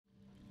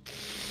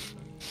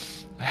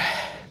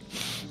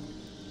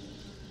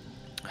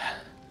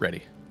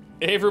ready.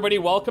 Hey everybody,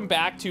 welcome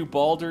back to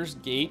Baldur's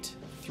Gate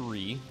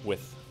 3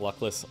 with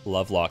Luckless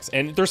Lovelocks.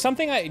 And there's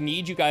something I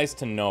need you guys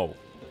to know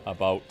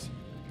about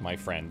my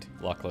friend,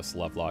 Luckless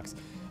Lovelocks.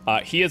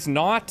 He is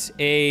not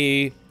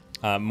a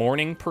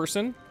morning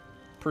person,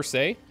 per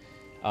se.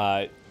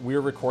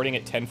 We're recording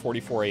at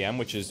 10:44 a.m.,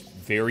 which is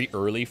very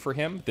early for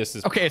him. This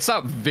is... Okay, it's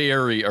not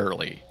very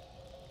early.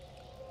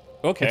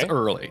 Okay. It's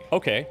early.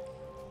 Okay.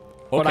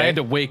 But I had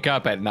to wake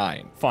up at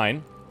 9.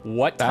 Fine.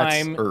 What That's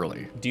time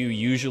early. do you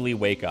usually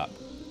wake up?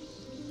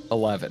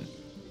 11.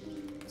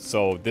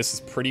 So this is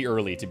pretty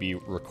early to be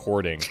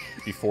recording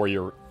before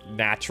your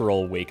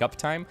natural wake-up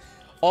time.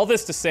 All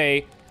this to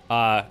say,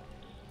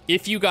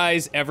 if you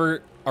guys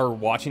ever are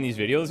watching these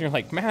videos and you're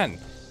like, man,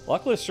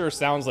 Luckless sure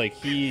sounds like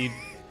he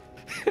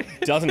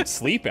doesn't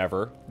sleep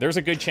ever, there's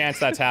a good chance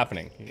that's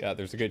happening. Yeah,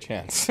 there's a good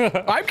chance.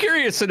 I'm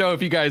curious to know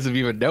if you guys have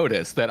even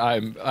noticed that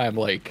I'm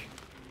like,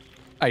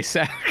 I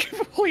sound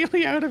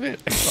completely out of it.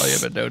 I probably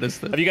haven't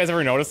noticed that. Have you guys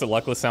ever noticed that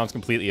Luckless sounds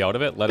completely out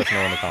of it? Let us know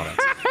in the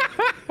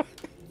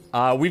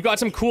comments. We've got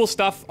some cool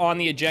stuff on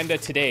the agenda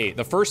today.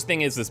 The first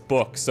thing is this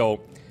book. So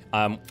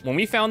when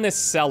we found this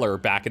cellar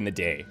back in the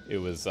day, it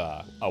was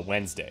a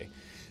Wednesday.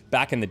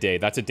 Back in the day,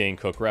 that's a Dane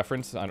Cook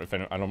reference. I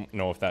don't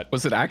know if that...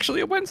 Was it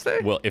actually a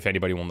Wednesday? Well, if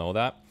anybody will know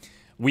that.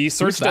 We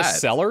searched a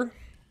cellar.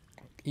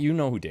 You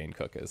know who Dane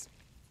Cook is.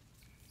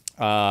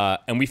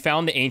 And we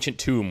found the ancient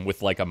tomb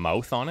with like a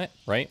mouth on it,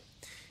 right?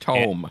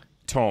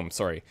 Tome,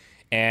 sorry.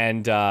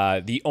 And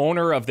the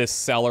owner of this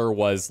cellar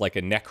was like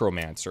a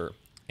necromancer.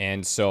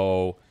 And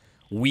so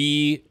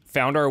we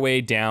found our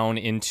way down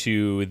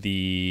into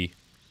the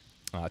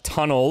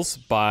tunnels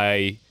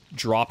by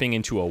dropping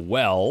into a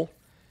well,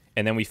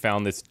 and then we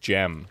found this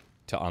gem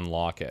to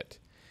unlock it.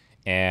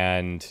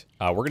 And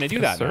we're going to do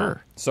that now.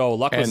 So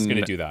Luckless is going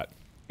to do that.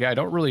 Yeah, I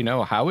don't really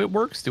know how it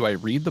works. Do I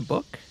read the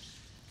book?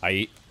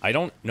 I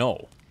don't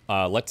know.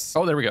 Let's...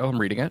 Oh, there we go. I'm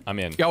reading it. I'm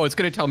in. Oh, it's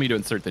going to tell me to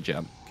insert the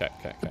gem.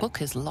 Okay. The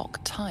book is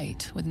locked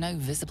tight with no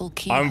visible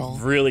keyhole.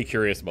 I'm really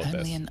curious about Only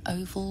this. Only an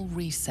oval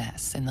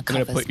recess in the I'm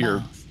cover's going to put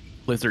your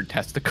lizard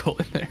testicle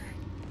in there.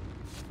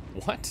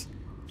 What?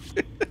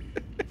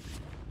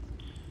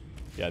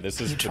 Yeah,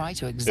 this is... You try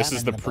to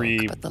examine the pre...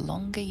 book, but the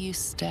longer you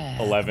stare,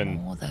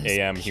 11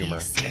 a.m.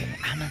 humor.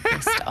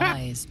 Amethyst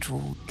eyes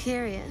draw.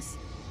 Curious.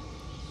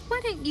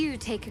 Why don't you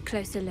take a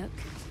closer look?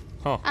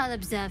 Huh. I'll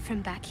observe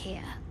from back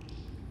here.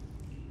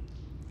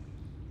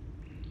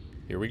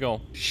 Here we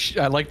go.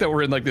 I like that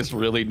we're in like this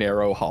really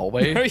narrow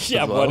hallway.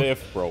 Yeah, well. What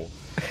if, bro?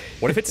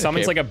 What if it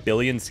summons like a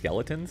billion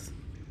skeletons?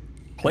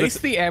 Place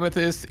the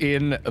amethyst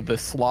in the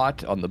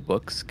slot on the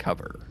book's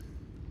cover.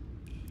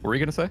 What were you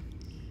gonna say?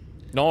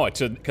 No,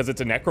 it's because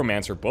it's a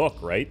necromancer book,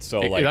 right?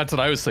 So like that's what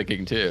I was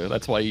thinking too.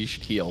 That's why you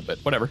should heal, but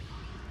whatever.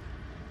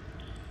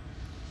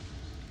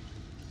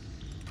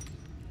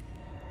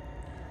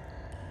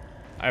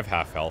 I have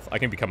half health. I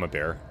can become a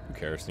bear. Who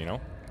cares, you know?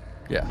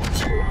 Yeah.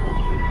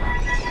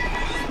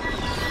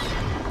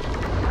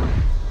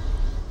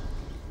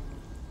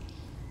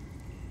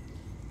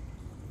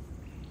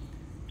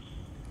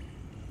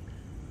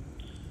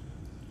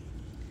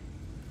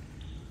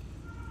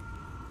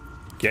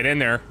 Get in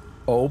there.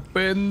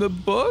 Open the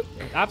book?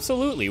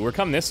 Absolutely. We're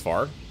come this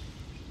far.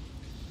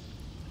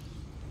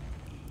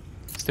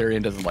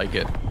 Starion doesn't like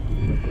it.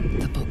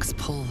 The book's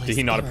pull is Did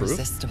he not approve?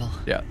 irresistible.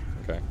 Yeah.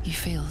 Okay. You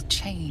feel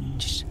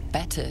changed,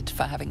 bettered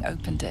for having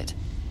opened it.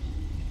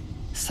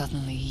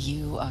 Suddenly,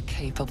 you are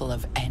capable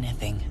of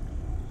anything.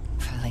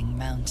 Felling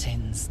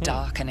mountains,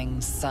 darkening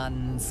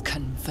suns,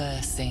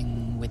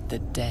 conversing with the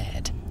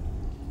dead.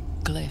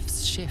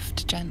 Glyphs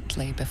shift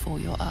gently before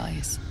your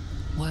eyes.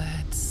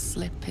 Words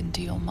slip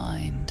into your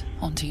mind,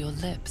 onto your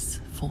lips,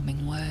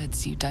 forming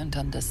words you don't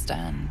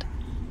understand.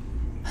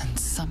 And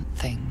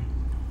something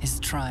is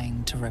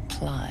trying to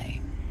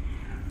reply.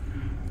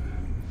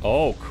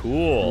 Oh,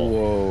 cool.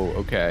 Whoa,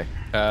 okay.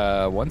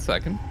 1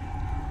 second.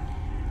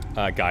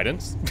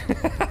 Guidance.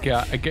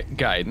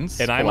 Guidance.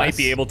 And I might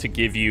be able to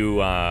give you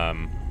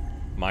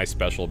my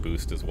special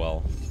boost as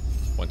well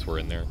once we're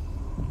in there.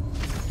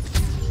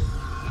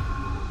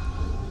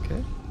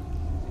 Okay.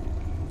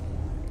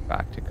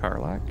 Back to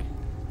Karlach.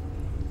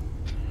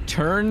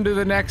 Turn to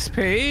the next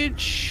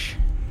page.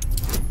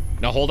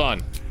 Now hold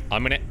on.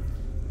 I'm gonna...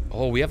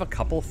 Oh, we have a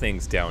couple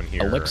things down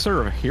here.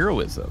 Elixir of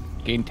Heroism.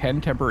 Gain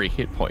 10 temporary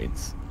hit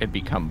points and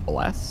become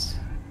blessed.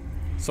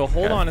 So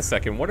hold on a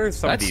second. What are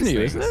some of these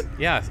new, things? isn't it?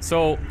 Yeah,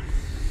 so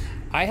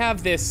I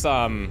have this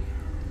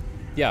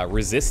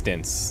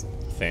resistance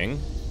thing.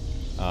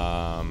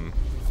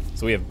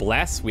 So we have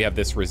bless, we have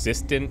this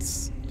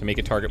resistance to make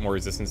a target more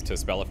resistance to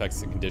spell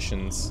effects and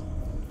conditions.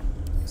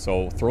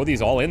 So throw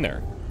these all in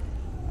there.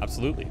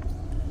 Absolutely.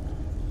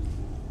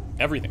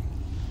 Everything.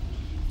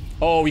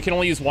 Oh, we can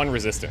only use one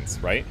resistance,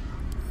 right?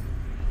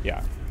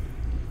 Yeah.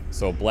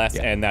 So bless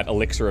and that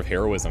elixir of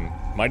heroism.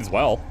 Might as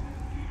well.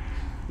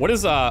 What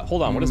is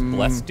hold on, what does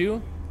bless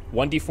do?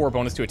 1d4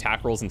 bonus to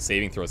attack rolls and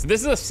saving throws. So this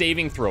is a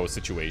saving throw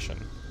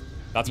situation.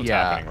 That's what's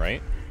happening,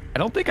 right? I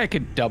don't think I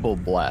could double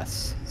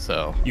bless,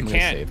 so you I'm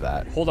can't save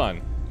that. Hold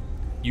on.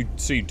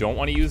 So you don't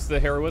want to use the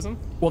heroism?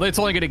 Well, it's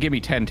only going to give me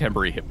 10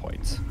 temporary hit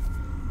points.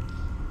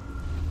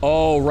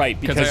 Oh, right,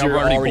 because you're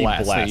already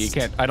blessed. So you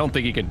can't, I don't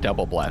think you can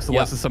double bless,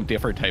 unless it's some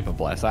different type of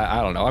bless.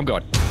 I don't know. I'm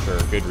going. Sure,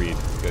 good read.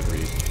 Good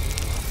read.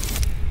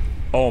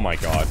 Oh my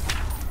god.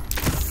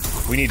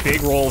 We need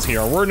big rolls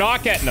here. We're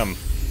not getting them.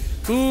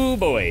 Ooh,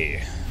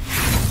 boy.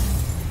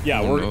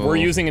 Yeah, we're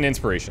using an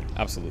inspiration.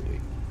 Absolutely.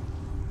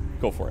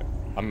 Go for it.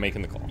 I'm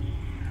making the call.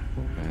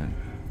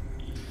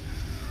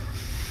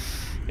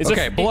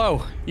 Okay,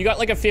 blow. You got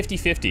like a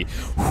 50-50.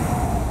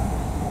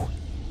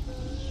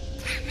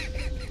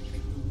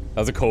 That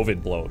was a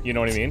COVID blow. You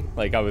know what I mean?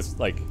 Like, I was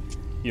like,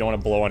 you don't want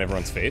to blow on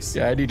everyone's face.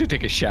 Yeah, I need to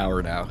take a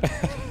shower now.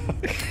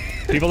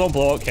 People don't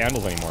blow out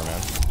candles anymore,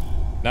 man.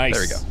 Nice.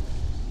 There we go.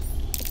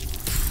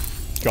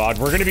 God,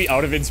 we're gonna be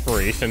out of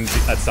inspiration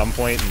at some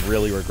point and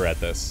really regret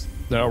this.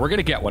 No, we're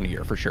gonna get one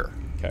here for sure.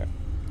 Okay.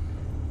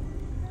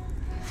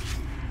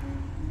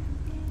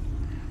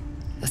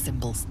 The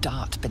symbols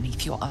dart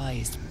beneath your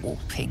eyes,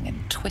 warping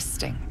and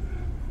twisting.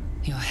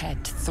 Your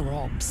head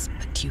throbs,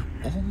 but you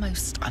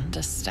almost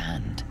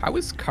understand. How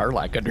is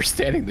Karlak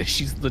understanding this?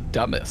 She's the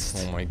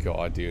dumbest. Oh my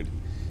god, dude.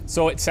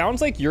 So it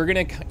sounds like you're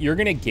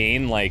gonna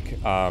gain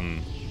like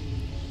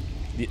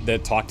the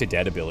talk to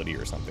dead ability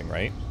or something,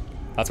 right?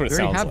 That's what it sounds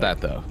like. We already have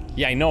that though.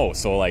 Yeah, I know.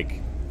 So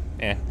like,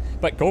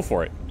 but go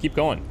for it. Keep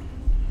going.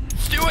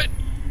 Let's do it.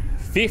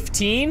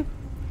 15.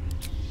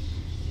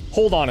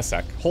 Hold on a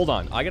sec. Hold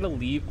on. I gotta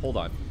leave. Hold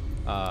on.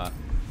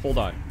 Hold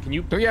on. Can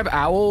you? Do you have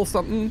owl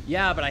something?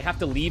 Yeah, but I have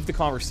to leave the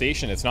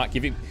conversation. It's not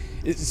giving.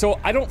 So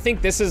I don't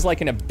think this is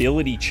like an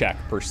ability check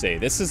per se.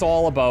 This is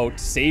all about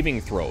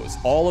saving throws.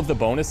 All of the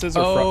bonuses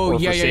are for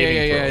saving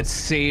throws. Yeah. It's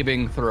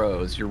saving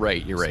throws. You're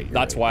right.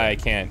 That's why I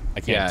can't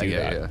do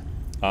that.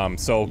 Yeah.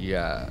 So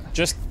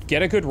just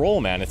get a good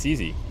roll, man. It's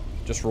easy.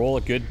 Just roll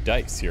a good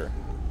dice here.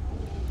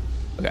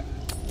 Okay.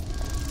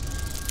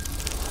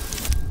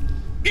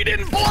 You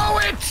didn't blow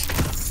it.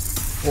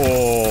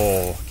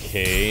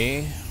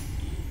 Okay.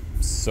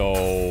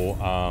 So,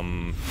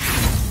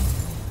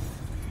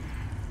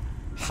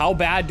 how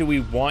bad do we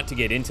want to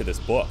get into this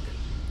book?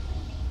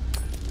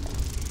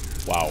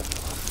 Wow.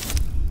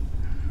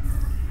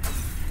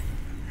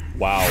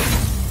 Wow.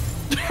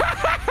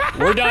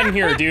 We're done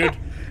here, dude.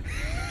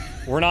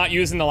 We're not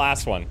using the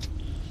last one.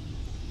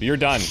 You're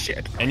done.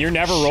 Shit. And you're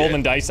never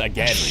rolling dice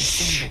again.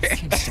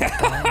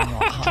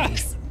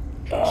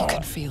 You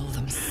can feel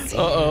them.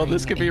 Uh-oh,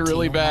 this could be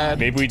really bad.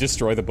 Maybe we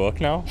destroy the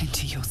book now?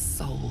 Into your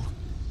soul.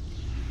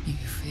 You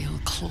feel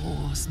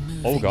claws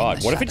moving. Oh god,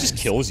 in the what if it just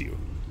shadows. kills you?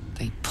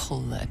 They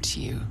pull at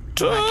you,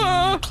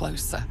 dragging you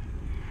closer.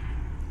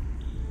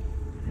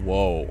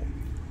 Whoa.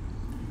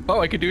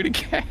 Oh, I could do it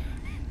again.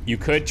 You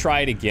could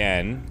try it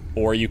again,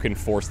 or you can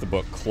force the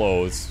book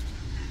closed.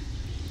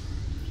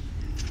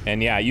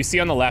 And yeah, you see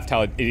on the left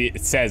how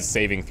it says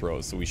saving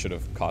throws, so we should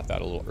have caught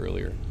that a little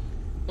earlier.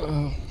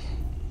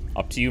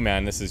 Up to you,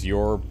 man. This is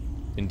your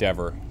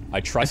endeavor. I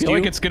trust you. I feel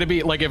like it's gonna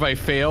be like if I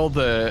fail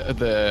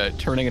the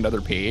turning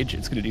another page,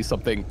 it's gonna do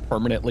something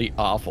permanently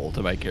awful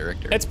to my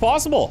character. It's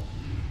possible,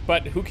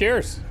 but who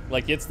cares?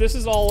 Like this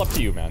is all up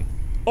to you, man.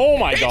 Oh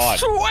my god.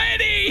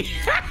 20!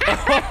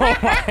 Oh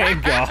my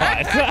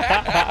god.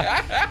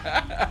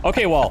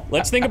 Okay, well,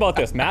 let's think about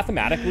this.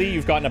 Mathematically,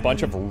 you've gotten a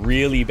bunch of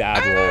really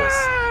bad rolls.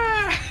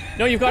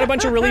 No, you've got a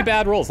bunch of really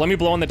bad rolls. Let me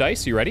blow on the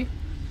dice. You ready?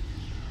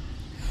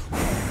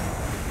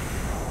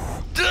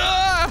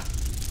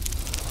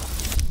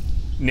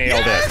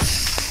 Nailed it.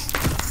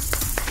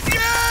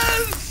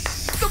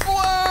 Yes! The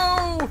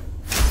blow!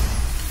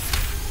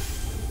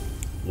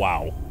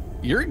 Wow.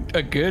 You're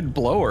a good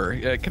blower.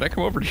 Can I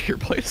come over to your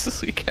place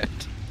this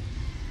weekend?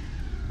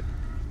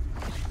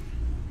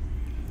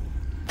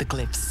 The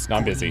glyphs No,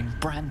 I'm busy.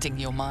 branding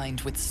your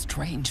mind with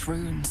strange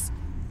runes.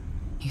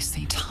 You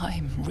see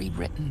time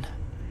rewritten,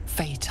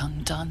 fate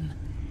undone,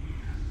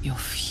 your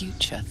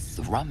future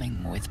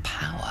thrumming with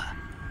power.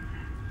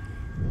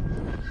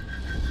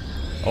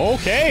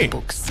 Okay. The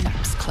book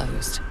snaps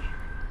closed.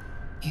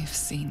 You've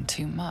seen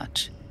too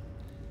much.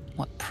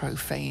 What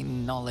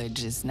profane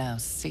knowledge is now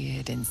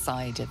seared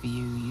inside of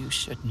you you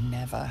should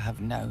never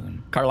have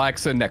known.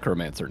 Karlak's a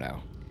necromancer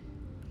now.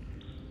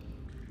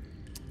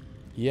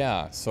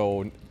 Yeah,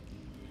 so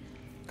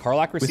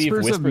Karlak received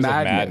Whispers of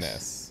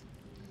Madness.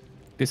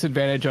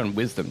 Disadvantage on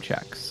wisdom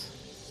checks.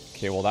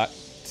 Okay, well that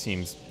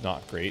seems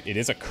not great. It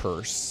is a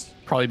curse.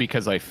 Probably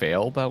because I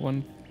failed that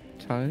one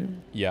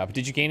time. Yeah, but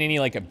did you gain any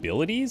like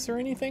abilities or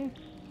anything?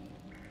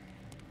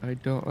 I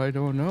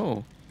don't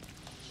know.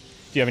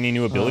 Do you have any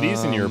new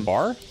abilities in your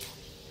bar?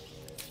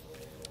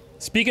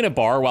 Speaking of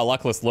bar, while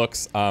Luckless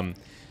looks, I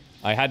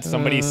had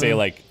somebody say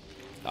like,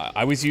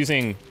 I was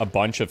using a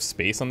bunch of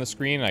space on the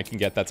screen, and I can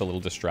get that's a little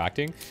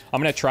distracting.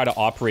 I'm gonna try to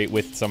operate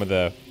with some of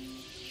the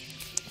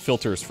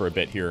filters for a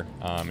bit here,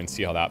 and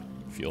see how that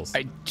feels.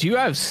 I do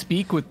have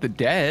Speak with the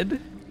Dead.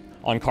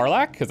 On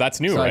Karlak? Because that's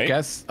new, so right?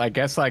 I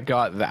guess I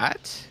got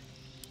that.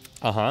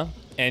 Uh-huh.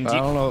 And I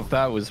don't know if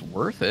that was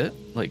worth it.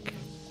 Like,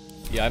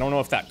 yeah, I don't know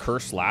if that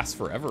curse lasts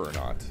forever or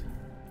not.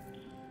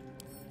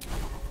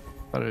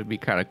 Thought it'd be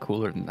kind of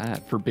cooler than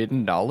that.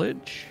 Forbidden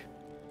knowledge?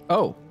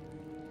 Oh.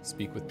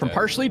 Speak with From dead.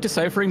 partially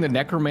deciphering the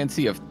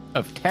necromancy of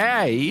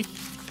Tay,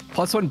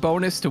 +1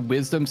 bonus to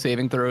wisdom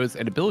saving throws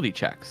and ability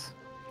checks.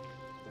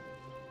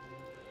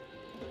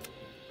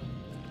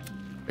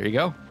 There you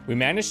go. We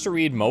managed to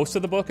read most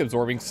of the book,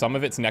 absorbing some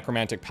of its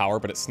necromantic power,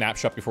 but it snapped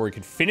shut before we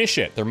could finish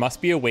it. There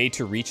must be a way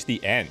to reach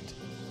the end.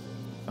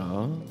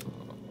 Oh.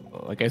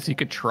 I guess you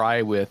could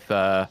try with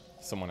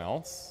Someone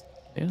else?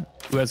 yeah.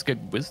 Who has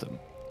good wisdom?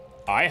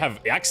 I have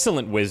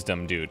excellent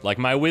wisdom, dude. Like,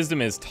 my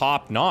wisdom is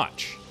top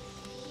notch.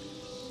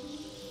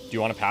 Do you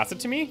want to pass it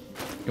to me?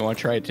 You want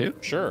to try it too?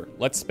 Sure.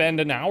 Let's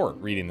spend an hour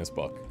reading this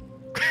book.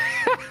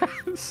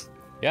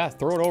 Yeah,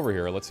 throw it over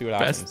here. Let's see what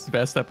happens.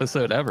 Best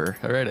episode ever.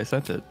 All right, I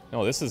sent it.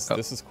 No, this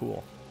is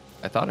cool.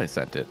 I thought I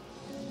sent it.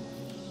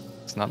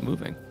 It's not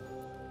moving.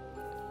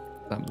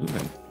 It's not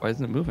moving. Why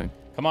isn't it moving?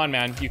 Come on,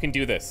 man. You can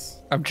do this.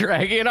 I'm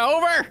dragging it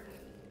over.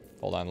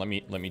 Hold on. Let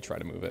me try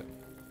to move it.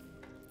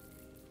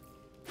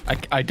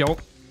 I don't.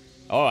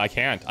 Oh, I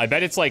can't. I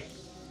bet it's like...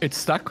 It's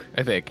stuck,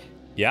 I think.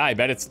 Yeah, I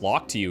bet it's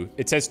locked to you.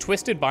 It says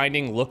twisted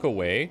binding, look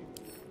away.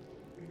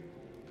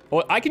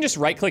 Well, I can just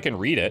right-click and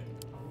read it.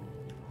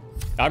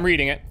 I'm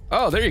reading it.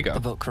 Oh, there you go. The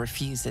book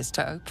refuses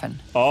to open.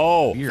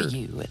 Oh, For Weird.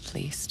 you, at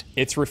least.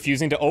 it's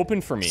refusing to open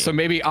for me. So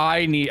maybe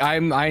I need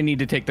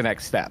to take the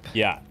next step.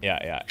 Yeah.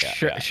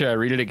 Should I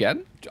read it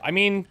again? I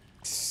mean,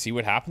 see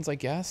what happens, I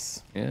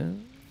guess. Yeah.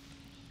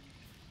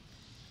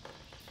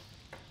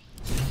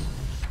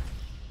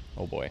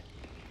 Oh, boy.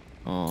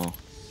 Oh.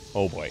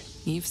 Oh, boy.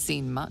 You've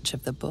seen much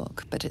of the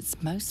book, but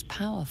its most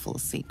powerful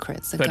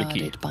secrets are Without a key.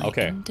 guarded by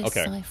Okay,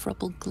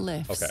 indecipherable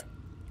glyphs. Okay.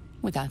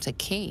 Without a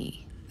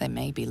key, they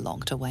may be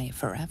locked away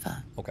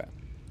forever. Okay.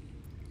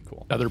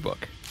 Cool. Another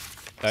book.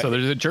 Uh, So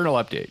there's a journal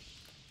update.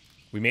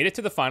 We made it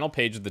to the final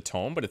page of the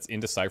tome, but it's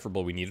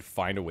indecipherable. We need to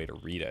find a way to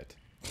read it.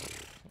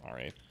 All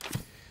right.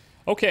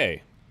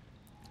 Okay.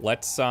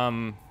 Let's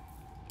go.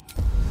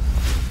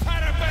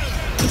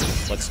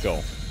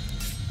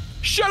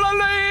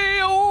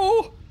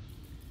 Shalaleo!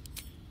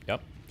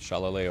 Yep.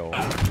 Shalaleo.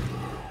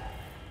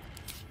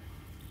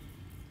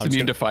 It's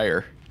immune to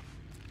fire.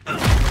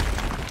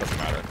 Doesn't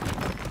matter.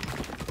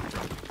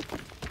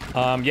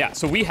 Yeah,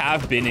 so we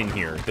have been in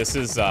here. This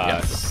is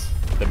Yes.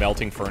 the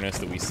melting furnace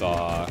that we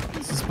saw.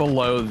 This is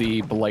below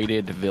the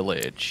blighted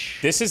village.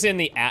 This is in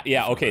the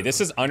yeah, okay, this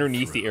is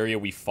underneath the area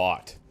we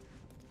fought.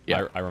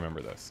 Yeah. I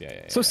remember this.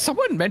 Yeah. So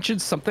someone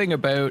mentioned something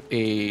about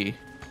a...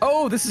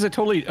 Oh, this is a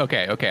totally...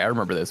 Okay, I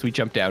remember this. We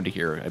jumped down to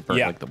here. I burned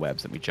Yeah. like the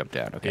webs and we jumped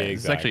down. Okay, This is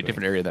Exactly. actually a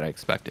different area than I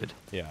expected.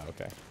 Yeah,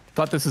 okay.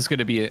 Thought this was going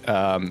to be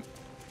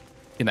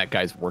in that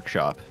guy's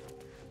workshop.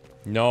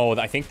 No,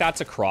 I think that's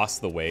across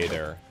the way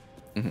there.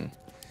 Mm-hmm.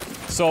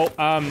 So,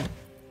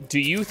 do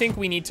you think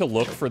we need to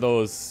look for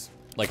those,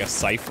 like a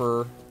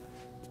cipher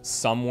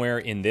somewhere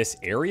in this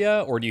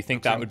area? Or do you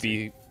think that would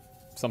be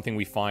something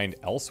we find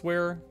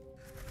elsewhere?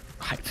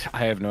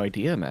 I have no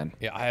idea, man.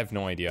 Yeah, I have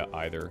no idea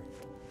either.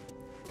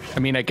 I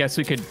mean, I guess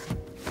we could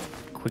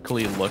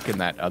quickly look in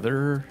that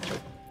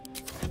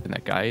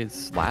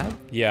guy's lab.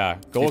 Yeah,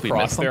 See go if we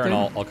across missed there and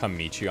something? I'll come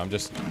meet you. I'm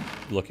just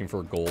looking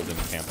for gold and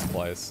camp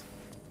supplies.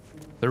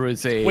 There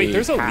was a... Wait,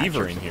 there's a hatch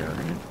lever or in here.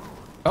 something.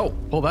 Oh,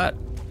 pull that.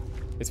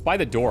 It's by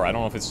the door. I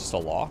don't know if it's just a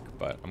lock,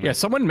 but I'm Yeah, gonna...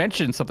 someone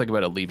mentioned something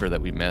about a lever that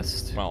we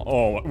missed. Well,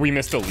 oh, we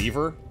missed a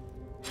lever?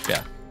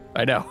 Yeah,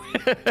 I know.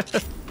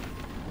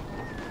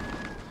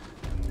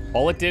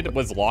 All it did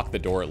was lock the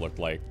door, it looked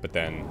like, but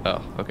then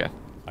Oh, okay.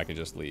 I could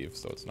just leave,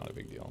 so it's not a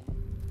big deal.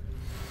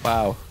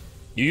 Wow.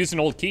 You used an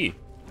old key.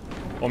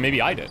 Well,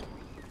 maybe I did.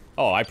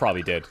 Oh, I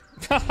probably did.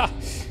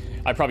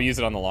 I probably used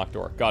it on the locked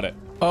door. Got it.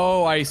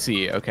 Oh, I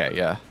see. Okay,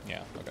 yeah.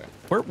 Yeah, okay.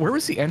 Where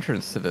was the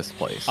entrance to this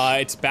place?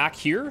 It's back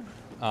here,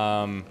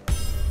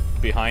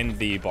 behind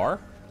the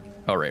bar.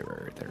 Oh, right,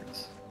 there it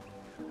is.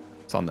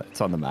 It's on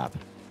the map.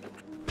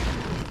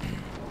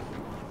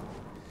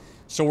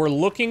 So we're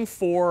looking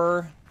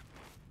for,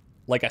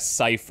 like, a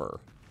cipher.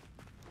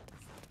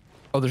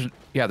 Oh, there's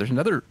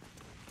another.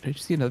 Did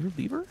you see another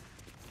lever?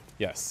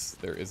 Yes,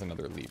 there is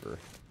another lever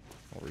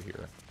over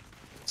here.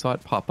 Saw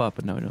it pop up,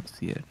 and now I don't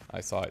see it.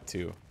 I saw it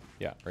too.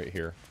 Yeah, right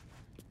here.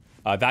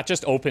 That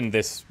just opened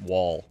this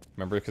wall.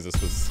 Remember, because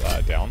this was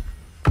down.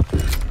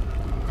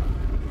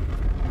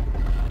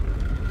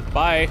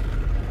 Bye.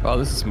 Oh,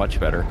 this is much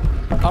better.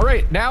 All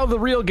right, now the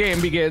real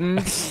game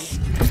begins.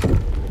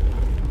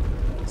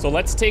 So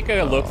let's take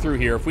a look through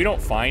here. If we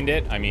don't find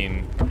it, I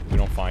mean, we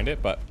don't find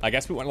it, but I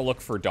guess we want to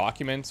look for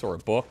documents or a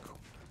book.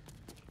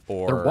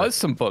 Or There was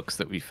some books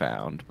that we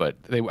found, but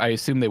I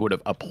assume they would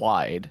have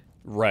applied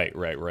Right.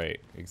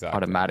 Exactly.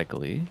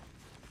 automatically.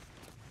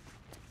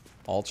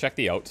 I'll check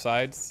the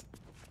outsides.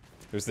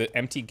 There's the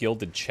empty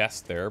gilded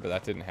chest there, but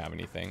that didn't have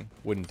anything.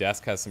 Wooden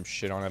desk has some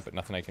shit on it, but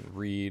nothing I can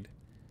read.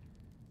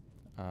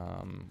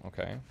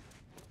 Okay.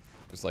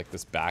 There's like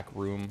this back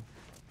room.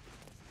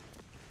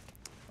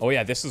 Oh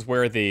yeah, this is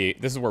where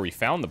we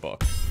found the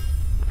book.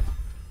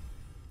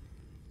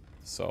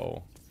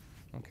 So,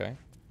 okay.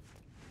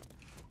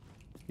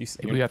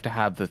 Do we have to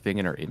have the thing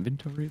in our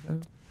inventory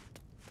though?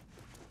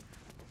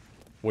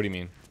 What do you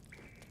mean?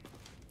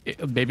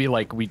 Maybe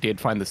like we did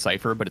find the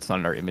cipher, but it's not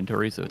in our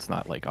inventory, so it's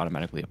not like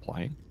automatically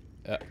applying.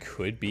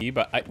 Could be,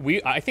 but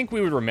I think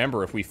we would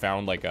remember if we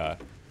found like a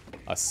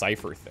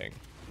cipher thing.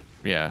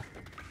 Yeah.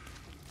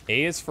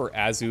 A is for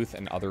Azuth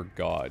and other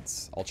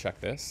gods. I'll check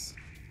this.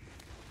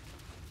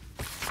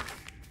 I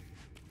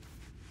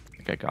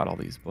think I got all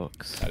these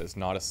books. That is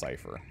not a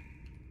cipher.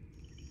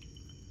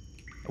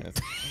 Oh.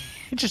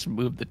 I just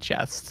moved the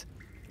chest.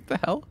 What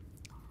the hell?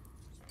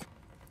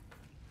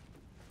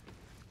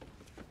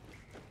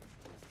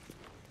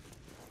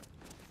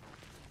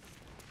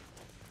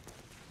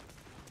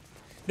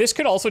 This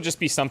could also just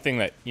be something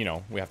that, you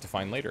know, we have to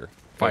find later.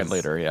 Find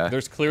later, yeah.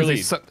 There's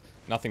clearly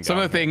nothing Some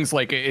down of the here. things,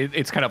 like,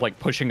 it's kind of like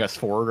pushing us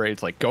forward, right?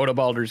 It's like, go to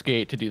Baldur's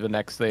Gate to do the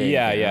next thing.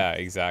 Yeah, you know? yeah,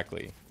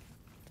 exactly.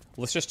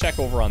 Let's just check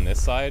over on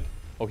this side.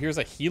 Oh, here's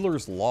a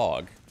healer's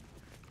log.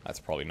 That's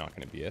probably not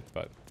going to be it,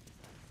 but...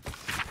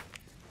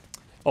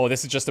 Oh,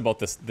 this is just about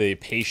the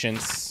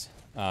patience,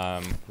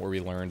 where we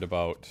learned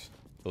about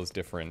those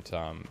different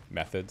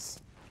methods.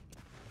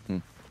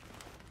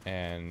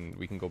 And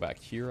we can go back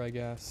here, I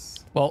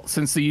guess. Well,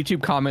 since the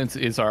YouTube comments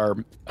is our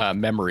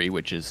memory,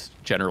 which is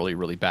generally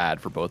really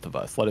bad for both of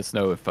us, let us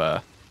know if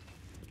Yeah.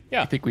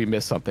 you think we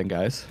missed something,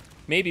 guys.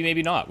 Maybe,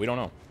 maybe not. We don't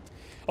know.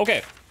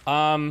 Okay,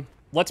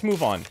 let's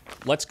move on.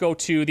 Let's go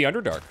to the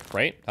Underdark,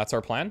 right? That's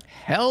our plan?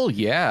 Hell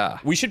yeah.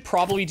 We should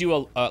probably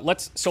do a...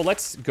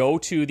 let's go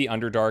to the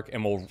Underdark,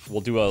 and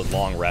we'll do a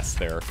long rest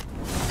there.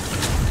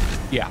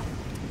 Yeah.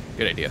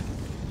 Good idea.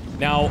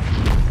 Now,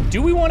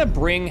 do we want to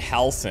bring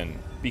Halsin?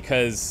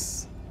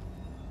 Because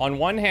on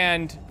one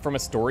hand, from a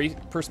story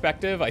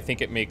perspective, I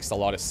think it makes a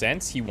lot of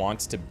sense. He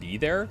wants to be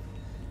there.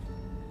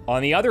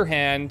 On the other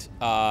hand,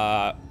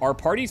 our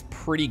party's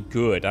pretty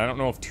good. I don't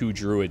know if 2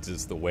 druids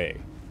is the way.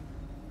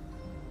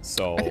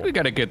 So I think we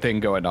got a good thing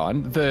going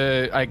on.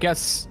 I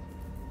guess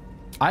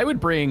I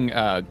would bring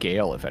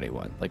Gale, if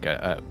anyone, like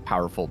a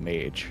powerful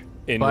mage.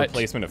 in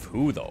replacement of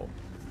who, though?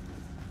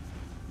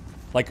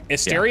 Like,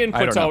 Asterion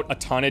puts out a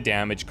ton of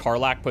damage.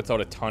 Karlach puts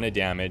out a ton of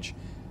damage.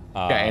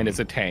 Yeah, and it's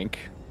a tank.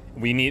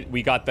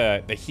 We got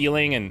the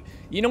healing, and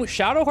you know,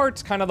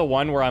 Shadowheart's kind of the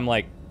one where I'm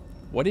like,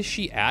 what is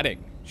she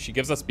adding? She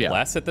gives us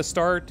bless at the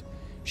start.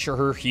 Sure,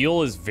 her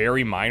heal is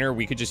very minor.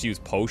 We could just use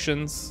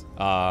potions.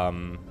 I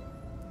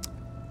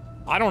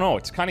don't know.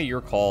 It's kind of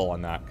your call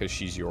on that because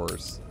she's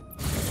yours.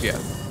 Yeah,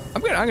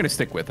 I'm gonna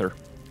stick with her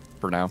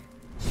for now.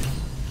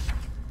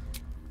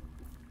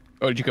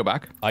 Oh, did you go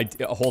back?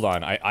 Hold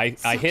on.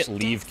 I hit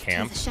leave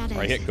camp,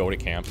 or I hit go to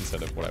camp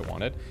instead of what I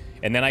wanted.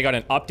 And then I got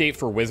an update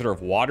for Wizard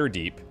of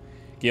Waterdeep.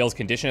 Gale's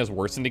condition has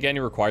worsened again. He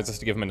requires us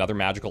to give him another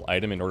magical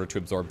item in order to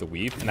absorb the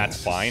weave, and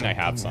that's fine. I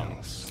have some,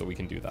 so we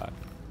can do that.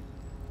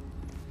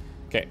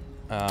 Okay.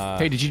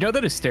 Hey, did you know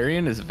that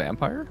Asterion is a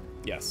vampire?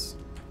 Yes.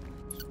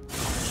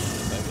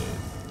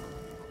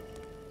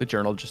 The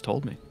journal just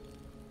told me.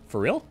 For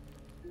real?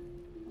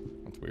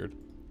 That's weird.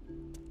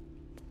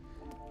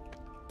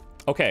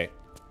 Okay.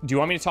 Do you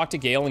want me to talk to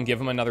Gale and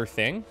give him another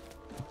thing?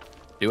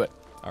 Do it.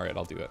 All right,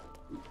 I'll do it.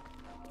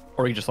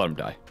 Or you just let him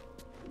die.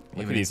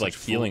 Look at he's like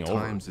healing over.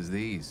 Times as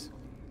these,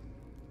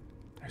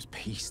 there's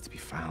peace to be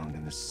found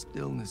in the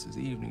stillness as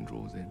evening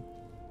draws in.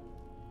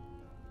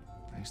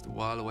 I used to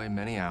while away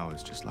many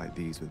hours just like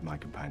these with my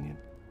companion,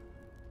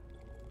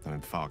 though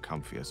in far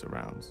comfier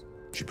surrounds.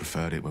 She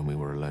preferred it when we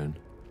were alone,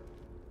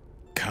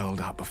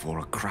 curled up before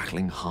a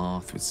crackling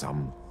hearth with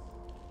some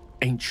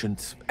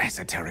ancient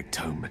esoteric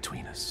tome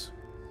between us,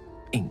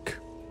 ink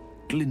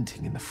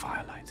glinting in the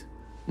firelight.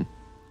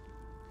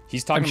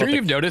 He's talking I'm sure about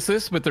you've noticed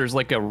this, but there's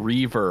like a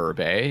reverb,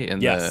 in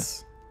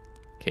the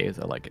caves.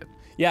 I like it.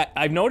 Yeah,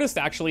 I've noticed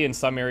actually in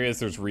some areas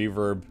there's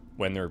reverb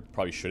when there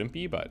probably shouldn't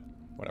be, but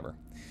whatever.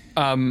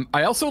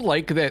 I also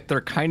like that they're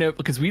kind of,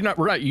 because we're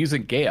not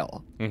using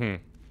Gale,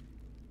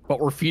 but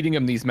we're feeding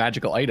him these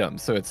magical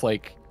items. So it's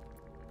like,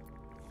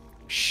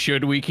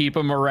 should we keep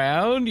him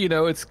around? You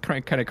know, it's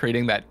kind of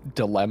creating that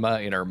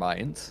dilemma in our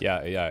minds.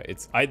 Yeah, yeah.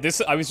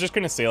 I was just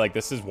gonna say, like,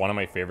 this is one of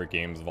my favorite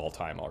games of all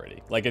time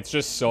already. Like, it's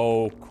just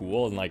so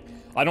cool, and like,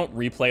 I don't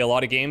replay a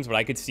lot of games, but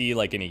I could see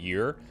like in a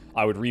year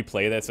I would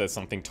replay this as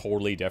something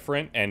totally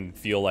different and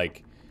feel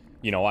like,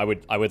 you know, I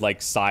would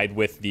like side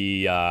with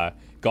the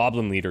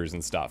goblin leaders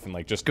and stuff, and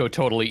like just go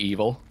totally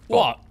evil.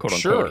 Well, quote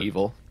sure. unquote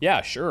evil.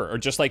 Yeah, sure. Or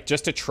just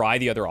to try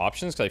the other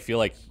options, because I feel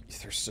like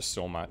there's just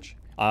so much.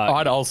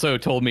 Odd also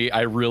told me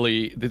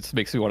this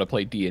makes me want to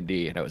play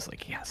D&D, and I was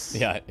like, yes.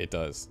 Yeah, it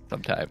does.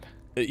 Sometime.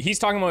 He's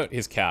talking about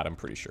his cat, I'm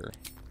pretty sure.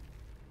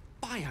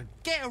 By a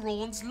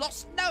Geraorn's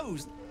lost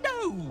nose,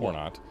 no! Or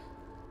not.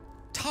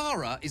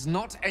 Tara is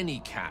not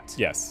any cat.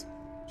 Yes.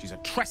 She's a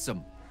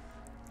Tressum.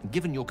 And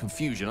given your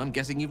confusion, I'm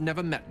guessing you've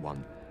never met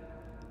one.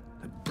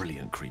 They're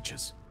brilliant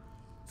creatures.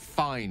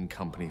 Fine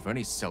company for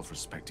any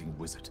self-respecting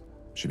wizard.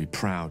 Should be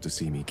proud to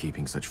see me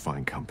keeping such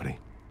fine company.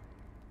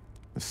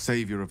 The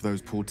savior of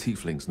those poor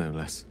tieflings, no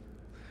less.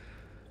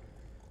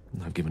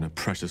 And I've given her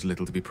precious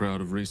little to be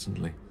proud of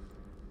recently.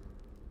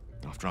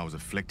 After I was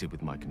afflicted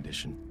with my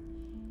condition,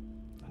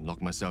 I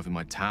locked myself in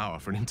my tower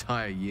for an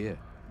entire year.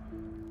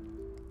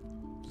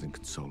 It was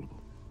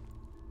inconsolable.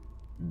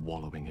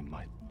 wallowing in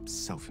my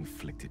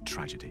self-inflicted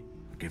tragedy.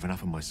 I've given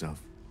up on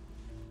myself.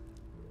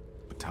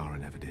 But Tara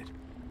never did.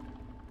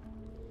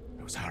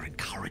 It was her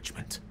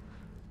encouragement,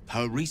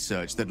 her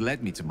research that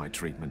led me to my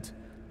treatment.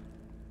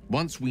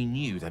 Once we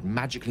knew that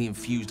magically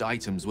infused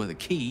items were the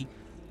key,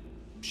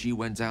 she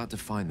went out to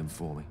find them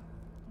for me.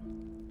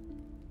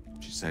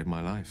 She saved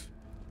my life.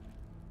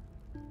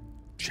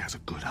 She has a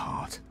good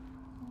heart.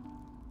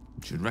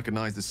 She'd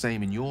recognize the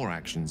same in your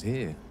actions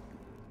here.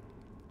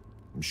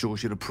 I'm sure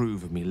she'd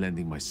approve of me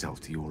lending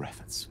myself to your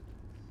efforts.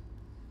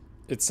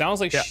 It sounds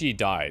like she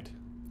died.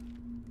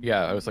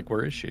 Yeah, I was like,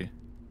 where is she?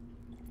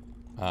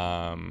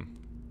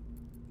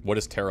 What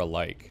is Tara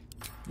like?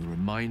 You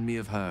remind me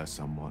of her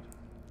somewhat.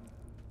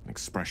 An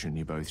expression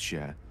you both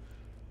share.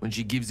 When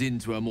she gives in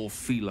to her more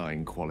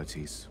feline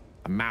qualities.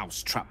 A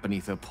mouse trapped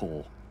beneath her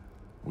paw.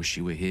 Wish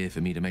she were here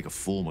for me to make a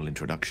formal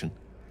introduction.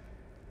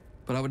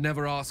 But I would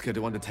never ask her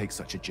to undertake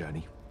such a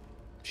journey.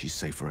 She's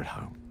safer at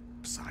home.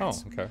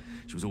 Besides, Oh, okay.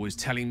 she was always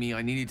telling me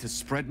I needed to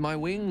spread my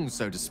wings,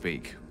 so to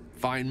speak.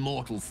 Find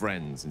mortal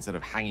friends instead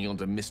of hanging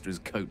onto Mistra's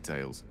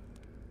coattails.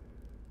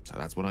 So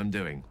that's what I'm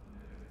doing.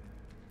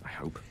 I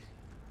hope.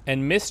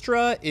 And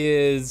Mistra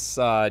is,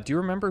 do you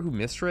remember who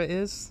Mistra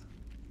is?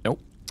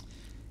 Nope.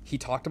 He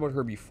talked about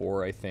her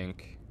before, I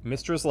think.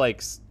 Mistra's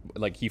like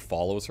he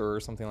follows her or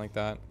something like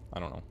that. I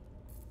don't know.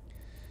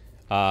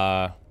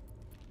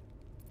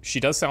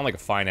 She does sound like a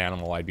fine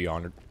animal I'd be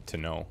honored to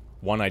know.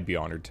 One I'd be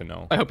honored to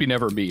know. I hope you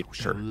never meet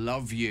She'll her.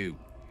 love you.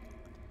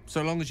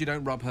 So long as you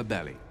don't rub her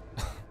belly.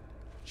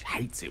 She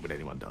hates it when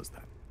anyone does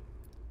that.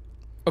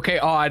 Okay,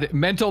 Odd,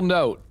 mental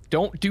note.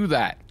 Don't do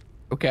that,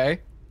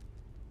 okay?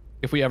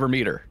 If we ever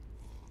meet her.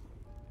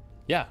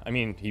 Yeah, I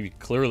mean, he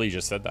clearly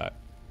just said that.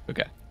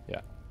 Okay.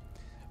 Yeah.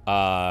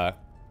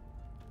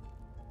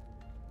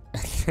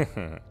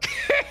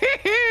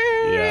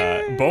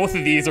 Yeah, both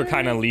of these are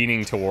kind of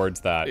leaning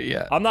towards that.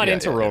 Yeah, I'm not yeah,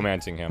 into yeah.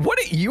 romancing him.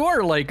 You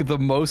are like the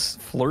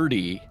most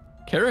flirty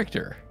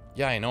character.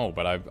 Yeah, I know,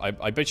 but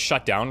I've been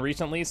shut down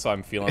recently, so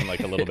I'm feeling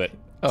like a little bit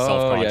Oh,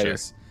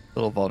 self-conscious. yeah, a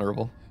little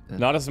vulnerable. Yeah.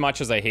 Not as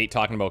much as I hate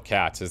talking about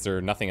cats. Is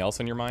there nothing else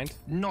in your mind?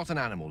 Not an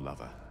animal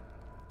lover.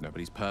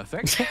 Nobody's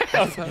perfect,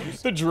 I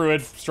suppose. The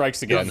druid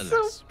strikes again.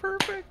 Nonetheless,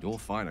 Perfect. your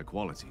finer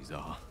qualities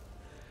are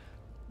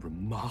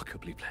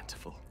remarkably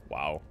plentiful.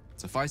 Wow.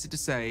 Suffice it to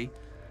say,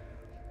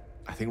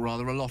 I think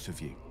rather a lot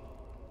of you.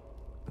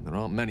 And there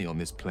aren't many on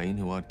this plane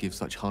who I'd give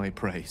such high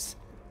praise.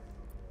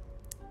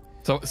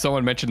 So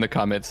someone mentioned in the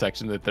comment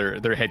section that their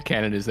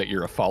headcanon is that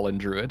you're a fallen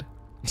druid.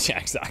 Yeah,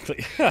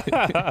 exactly.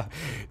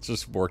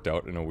 Just worked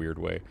out in a weird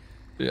way.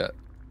 Yeah.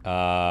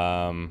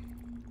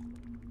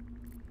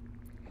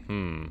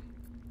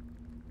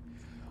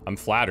 I'm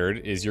flattered.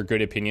 Is your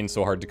good opinion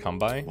so hard to come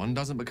by? One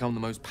doesn't become the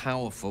most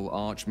powerful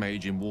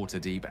archmage in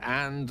Waterdeep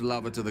and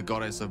lover to the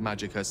goddess of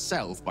magic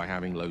herself by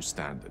having low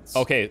standards.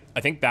 Okay, I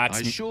think that's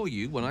I assure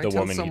you, when I the tell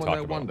woman you someone talk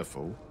they're about.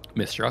 wonderful,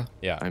 Mistra.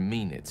 yeah. I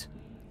mean it.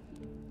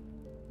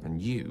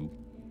 And you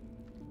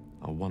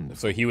are wonderful.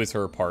 So he was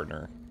her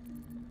partner.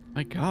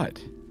 My God.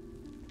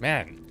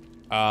 Man.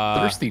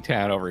 Thirsty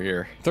town over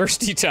here.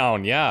 Thirsty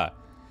Town, yeah.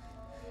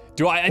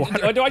 Do I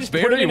just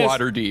put it Very in as,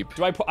 water deep.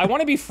 I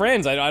want to be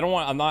friends. I don't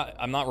want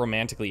I'm not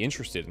romantically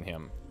interested in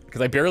him because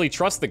I barely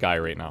trust the guy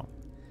right now.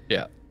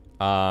 Yeah.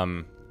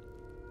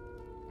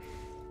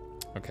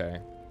 Okay.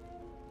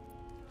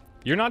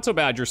 You're not so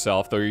bad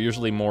yourself, though you're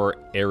usually more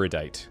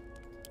erudite.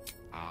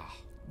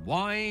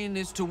 Wine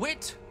is to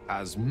wit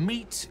as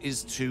meat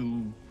is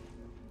to...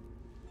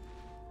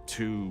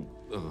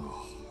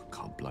 Oh,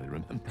 can't bloody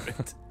remember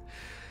it.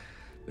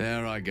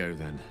 There I go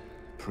then,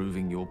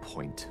 proving your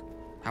point.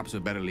 Perhaps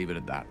we'd better leave it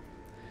at that.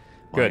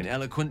 Good. My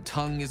eloquent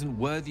tongue isn't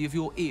worthy of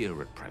your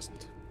ear at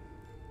present.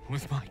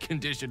 With my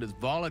condition as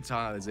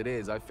volatile as it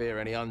is, I fear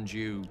any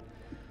undue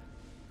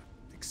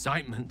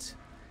excitement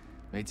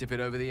may tip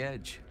it over the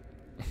edge,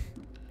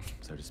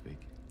 so to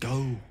speak.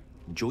 Go,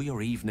 enjoy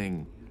your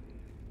evening.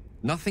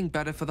 Nothing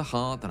better for the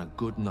heart than a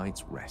good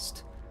night's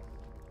rest.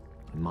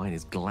 And mine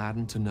is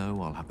gladdened to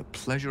know I'll have the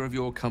pleasure of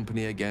your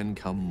company again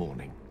come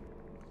morning.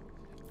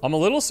 I'm a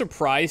little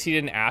surprised he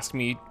didn't ask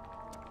me.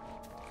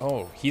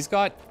 Oh, he's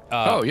got.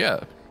 Oh,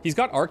 yeah. He's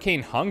got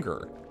arcane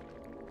hunger.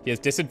 He has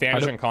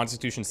disadvantage on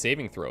Constitution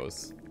saving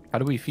throws. How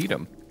do we feed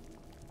him?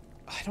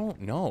 I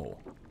don't know.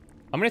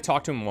 I'm gonna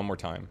talk to him one more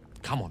time.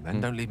 Come on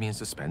then, don't leave me in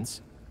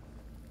suspense.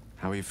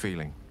 How are you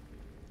feeling?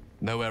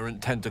 No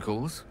errant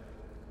tentacles?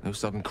 No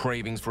sudden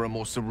cravings for a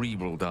more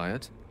cerebral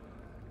diet?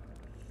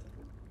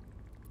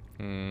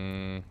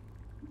 No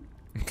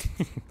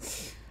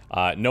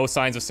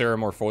signs of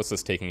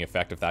ceramorphosis taking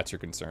effect, if that's your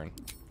concern.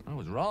 I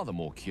was rather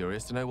more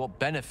curious to know what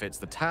benefits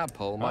the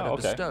tadpole might have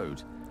okay.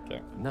 bestowed. Okay.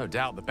 No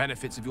doubt the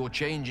benefits of your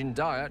change in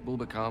diet will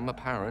become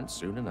apparent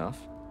soon enough.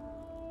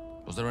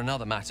 Was there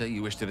another matter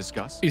you wish to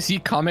discuss? Is he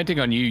commenting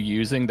on you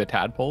using the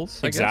tadpoles?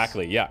 I guess?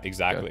 Exactly. Yeah.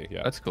 Exactly.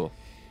 Yeah. That's cool.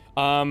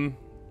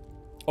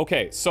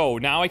 Okay. So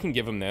now I can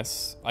give him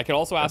this. I could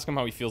also ask him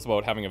how he feels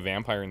about having a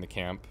vampire in the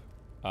camp.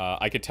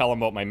 I could tell him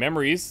about my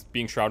memories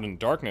being shrouded in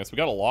darkness. We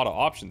got a lot of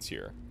options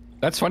here.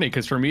 That's funny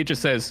because for me it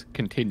just says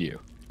continue.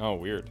 Oh,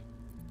 weird.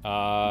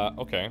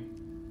 Okay.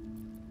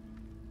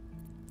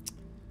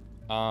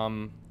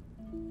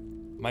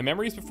 My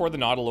memories before the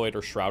nautiloid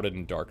are shrouded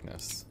in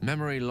darkness.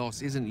 Memory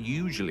loss isn't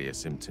usually a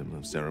symptom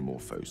of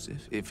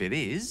seromorphosis. If it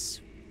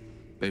is,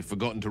 they've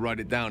forgotten to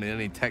write it down in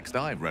any text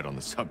I've read on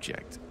the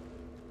subject.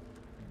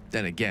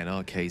 Then again,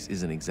 our case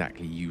isn't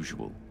exactly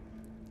usual.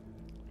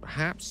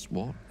 Perhaps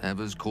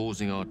whatever's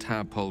causing our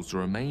tadpoles to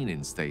remain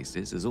in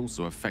stasis has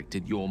also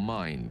affected your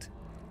mind.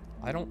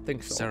 I don't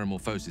think so.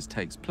 Seromorphosis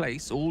takes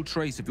place, all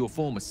trace of your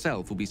former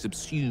self will be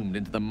subsumed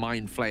into the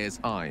Mind Flayer's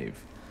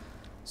hive.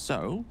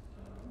 So,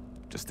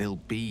 to still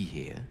be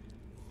here,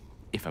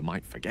 if a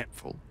mite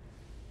forgetful,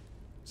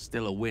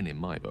 still a win in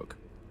my book.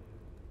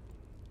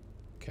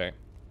 Okay.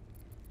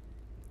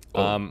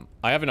 Oh,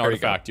 I have an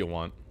artifact you'll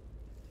want.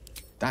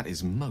 that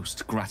is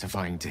most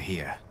gratifying to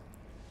hear.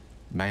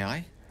 May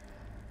I?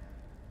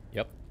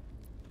 Yep.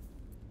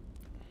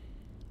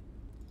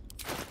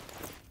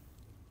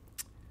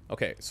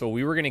 Okay, so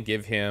we were gonna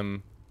give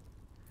him,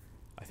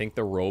 I think,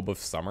 the Robe of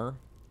Summer.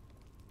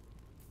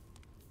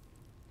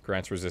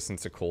 Grants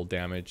resistance to cold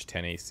damage,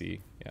 10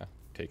 AC. Yeah,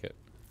 take it.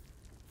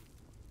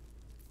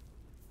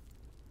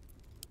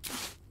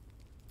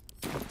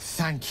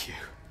 Thank you.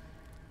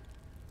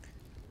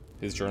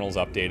 His journal's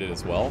updated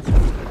as well.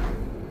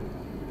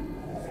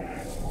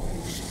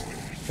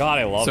 God,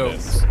 I love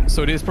this.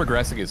 So it is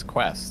progressing his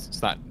quest.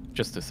 It's not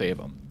just to save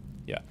him.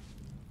 Yeah.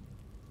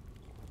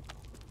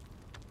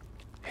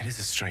 It is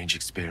a strange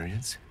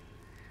experience.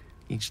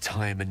 Each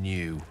time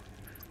anew.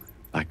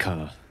 Like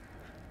a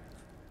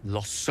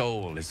lost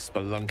soul is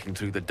spelunking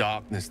through the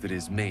darkness that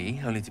is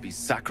me, only to be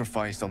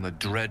sacrificed on the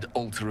dread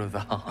altar of the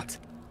heart.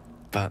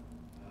 But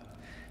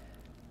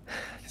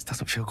this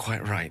doesn't feel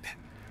quite right.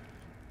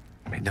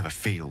 I mean, it never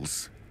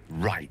feels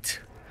right,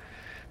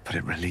 but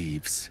it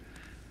relieves.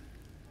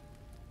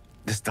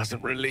 This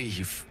doesn't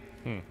relieve.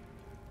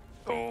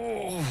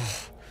 Oh.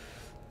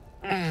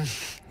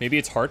 Maybe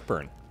it's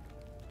heartburn.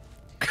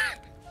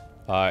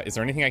 Is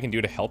there anything I can do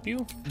to help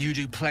you? You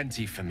do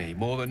plenty for me,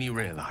 more than you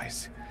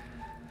realize.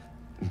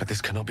 But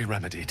this cannot be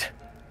remedied.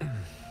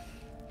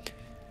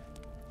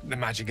 The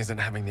magic isn't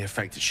having the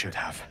effect it should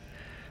have.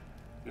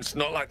 It's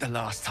not like the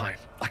last time,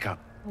 like a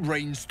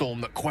rainstorm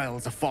that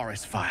quells a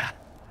forest fire.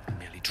 It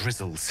merely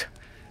drizzles.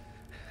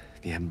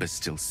 The embers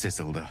still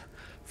sizzle, the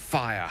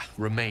fire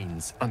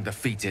remains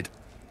undefeated.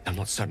 I'm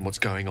not certain what's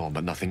going on,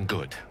 but nothing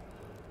good.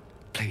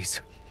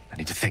 Please, I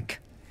need to think.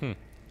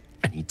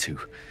 I need to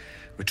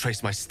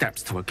retrace my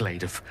steps to a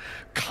glade of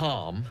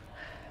calm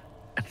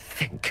and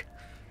think.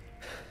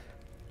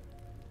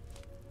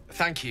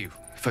 Thank you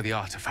for the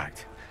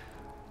artifact.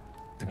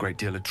 A great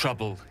deal of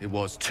trouble it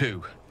was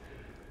too.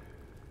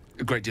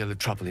 A great deal of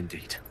trouble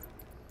indeed.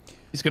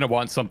 He's gonna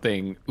want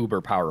something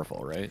uber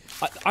powerful, right?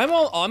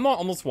 I'm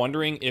almost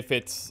wondering if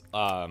it's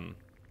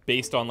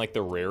based on like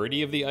the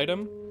rarity of the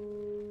item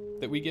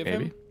that we give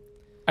him.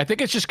 I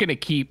think it's just gonna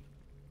keep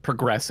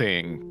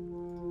progressing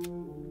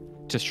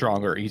to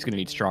stronger. He's gonna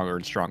need stronger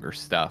and stronger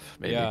stuff.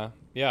 Maybe.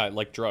 Yeah,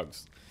 like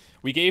drugs.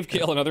 We gave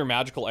Kale another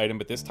magical item,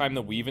 but this time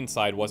the weave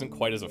inside wasn't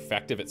quite as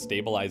effective at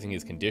stabilizing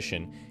his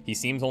condition. He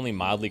seems only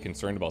mildly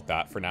concerned about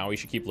that. For now, we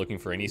should keep looking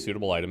for any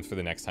suitable items for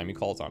the next time he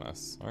calls on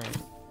us. All right.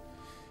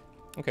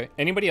 Okay.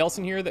 Anybody else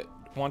in here that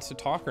wants to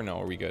talk, or no?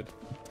 Are we good?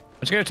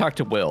 I'm just gonna talk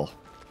to Will.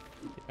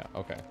 Yeah.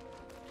 Okay.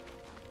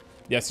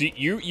 Yeah. So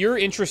you're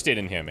interested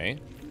in him, eh?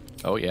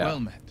 Oh yeah.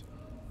 Well met.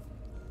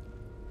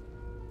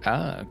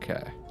 Ah,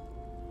 okay.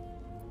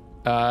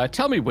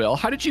 Tell me, Will,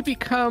 how did you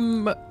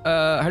come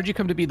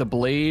to be the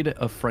Blade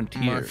of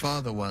Frontiers? My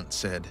father once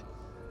said,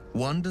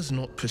 one does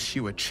not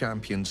pursue a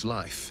champion's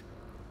life.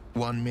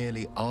 One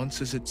merely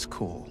answers its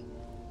call.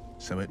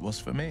 So it was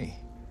for me.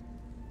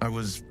 I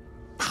was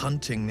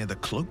hunting near the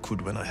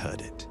Cloakwood when I heard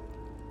it.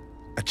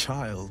 A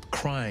child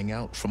crying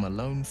out from a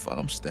lone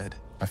farmstead.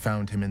 I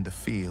found him in the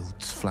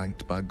fields,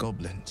 flanked by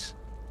goblins.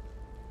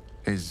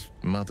 His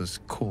mother's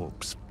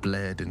corpse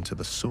blared into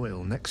the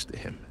soil next to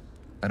him.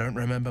 I don't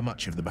remember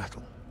much of the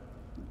battle,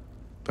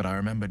 but I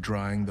remember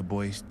drying the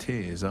boy's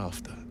tears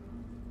after.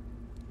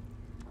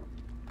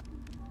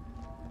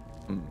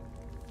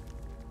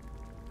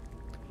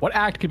 What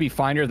act could be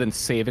finer than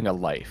saving a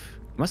life?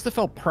 You must have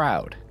felt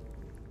proud.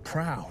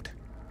 Proud?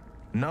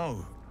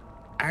 No.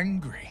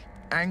 Angry.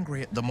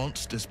 Angry at the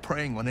monsters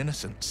preying on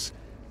innocents.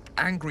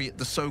 Angry at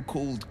the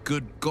so-called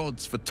good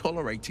gods for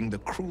tolerating the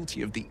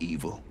cruelty of the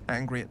evil.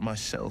 Angry at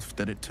myself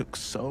that it took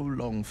so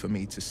long for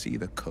me to see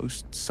the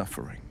coast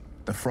suffering.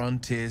 The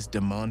frontiers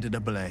demanded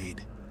a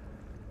blade,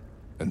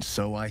 and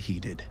so I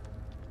heeded.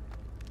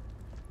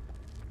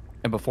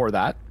 And before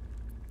that?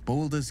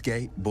 Baldur's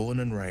Gate, born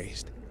and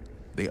raised.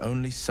 The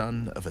only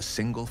son of a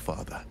single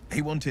father.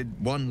 He wanted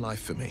one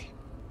life for me.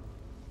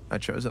 I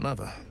chose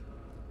another.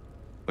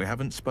 We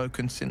haven't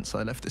spoken since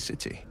I left the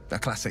city. A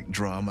classic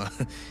drama.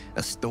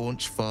 A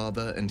staunch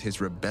father and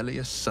his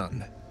rebellious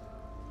son.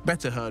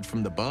 Better heard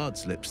from the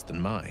bard's lips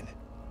than mine.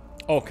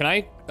 Oh, can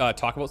I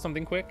talk about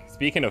something quick?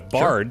 Speaking of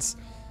bards,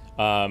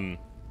 someone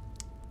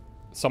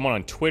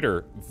on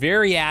Twitter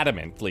very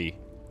adamantly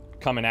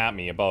coming at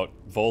me about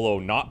Volo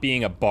not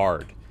being a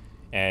bard.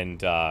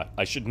 And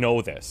I should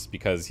know this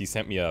because he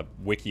sent me a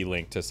wiki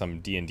link to some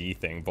D&D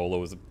thing.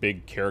 Volo is a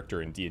big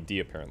character in D&D,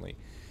 apparently.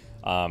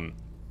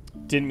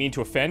 Didn't mean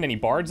to offend any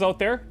bards out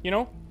there, you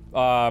know?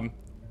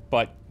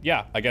 But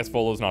yeah, I guess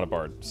Volo's not a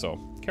bard, so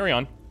carry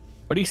on.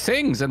 But he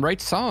sings and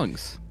writes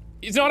songs.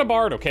 He's not a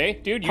bard, okay?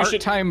 Dude, you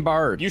Part-time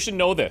bard. You should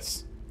know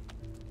this.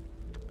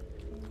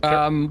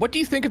 What do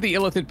you think of the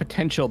illithid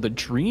potential the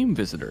dream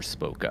visitor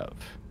spoke of?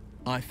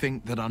 I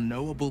think that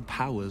unknowable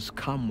powers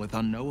come with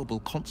unknowable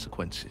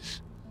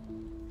consequences.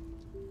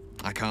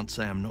 I can't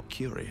say I'm not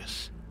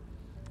curious,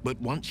 but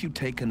once you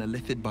take an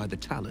illithid by the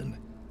talon,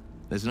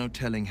 there's no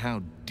telling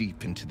how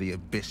deep into the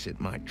abyss it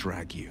might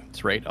drag you.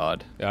 It's right,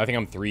 Odd. Yeah, I think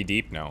I'm 3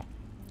 deep now.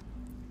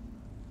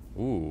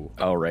 Ooh.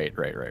 Oh, right.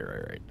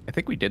 I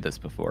think we did this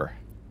before.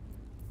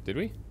 Did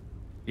we?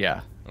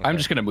 Yeah. Okay. I'm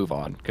just going to move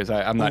on, because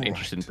I'm not All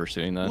interested in right.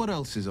 pursuing that. What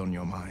else is on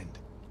your mind?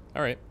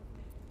 All right.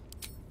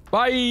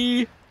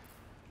 Bye!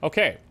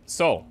 Okay,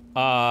 so,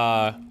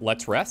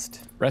 let's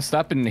rest. Rest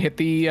up and hit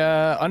the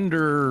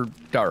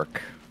Underdark.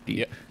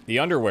 Yeah, the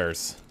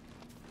underwears.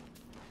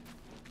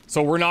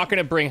 So we're not going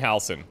to bring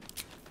Halcyon,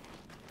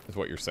 is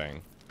what you're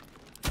saying.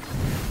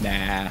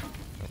 Nah.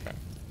 Okay.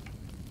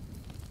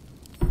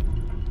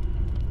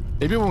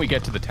 Maybe when we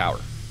get to the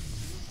tower.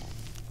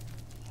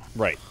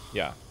 Right,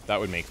 yeah. That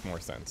would make more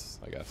sense,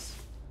 I guess.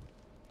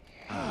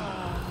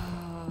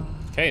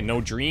 Okay,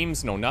 no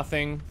dreams, no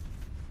nothing.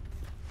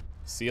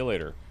 See you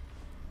later.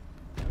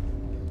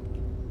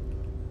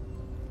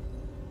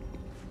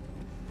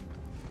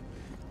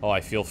 Oh, I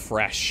feel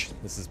fresh.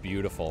 This is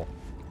beautiful.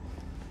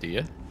 Do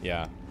you?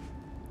 Yeah.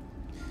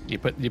 You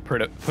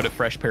put a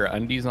fresh pair of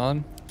undies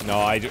on? No,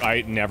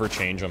 I never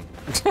change them.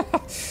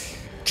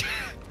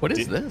 What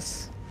is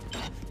this?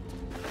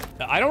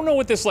 I don't know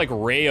what this, like,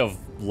 ray of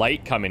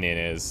light coming in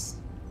is.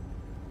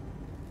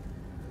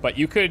 But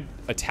you could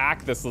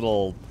attack this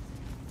little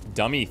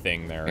dummy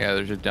thing there. Yeah,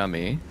 there's a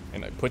dummy.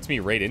 And it puts me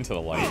right into the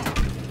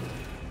light.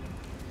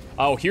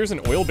 Oh, here's an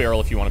oil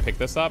barrel if you want to pick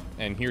this up.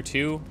 And here,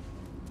 too.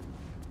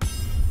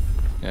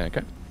 Yeah,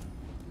 okay.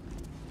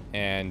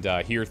 And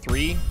here,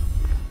 3.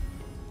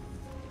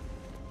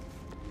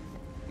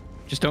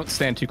 Just don't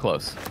stand too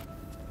close.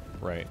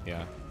 Right,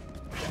 yeah.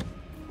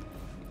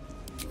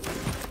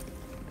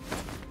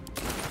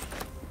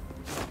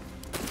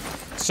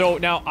 So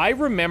now I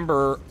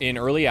remember in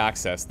early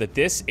access that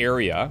this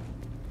area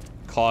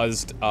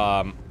caused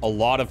a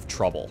lot of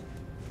trouble.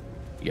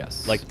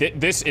 Yes. Like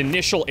this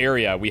initial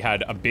area, we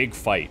had a big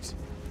fight.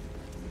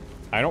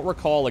 I don't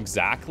recall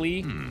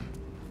exactly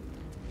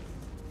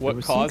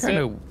what caused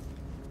it.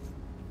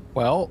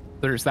 Well,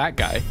 there's that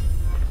guy.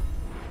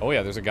 Oh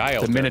yeah, there's a guy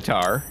out The there.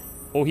 Minotaur.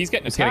 Oh, he's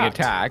getting He's attacked.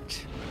 getting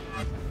attacked.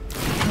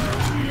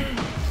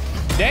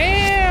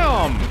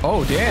 Damn!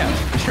 Oh, damn.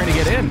 He's trying to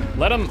get in.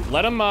 Let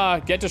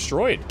him get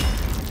destroyed.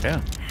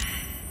 Yeah.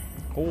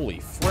 Holy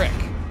frick.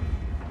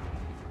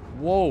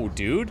 Whoa,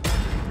 dude.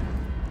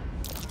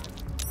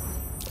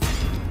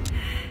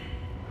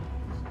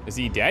 Is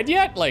he dead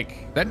yet?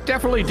 Like... That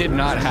definitely did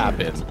not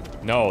happen.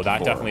 No, that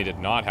Before. definitely did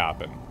not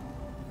happen.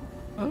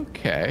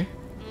 Okay.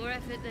 More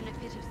effort than a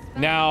bit of spice.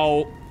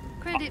 Now,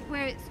 Credit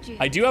where it's due.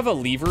 I do have a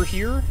lever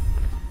here.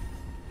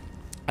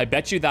 I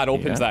bet you that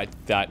opens Yeah.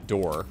 that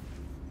door.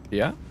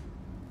 Yeah?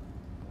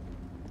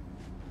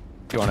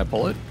 Do you want to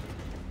pull it?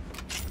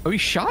 Oh, he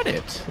shot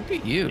it. Look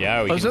at you.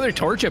 Yeah, we There's can- another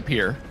torch up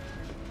here.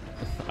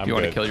 I'm Do you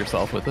want to good. kill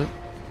yourself with it?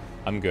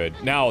 I'm good.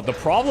 Now, the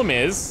problem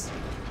is...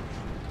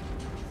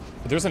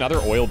 There's another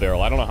oil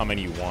barrel. I don't know how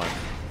many you want.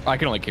 I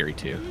can only carry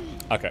 2.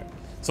 Okay.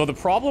 So the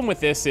problem with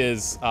this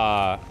is,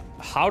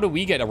 how do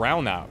we get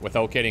around that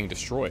without getting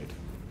destroyed?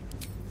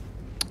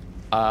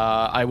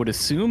 I would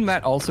assume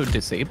that also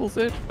disables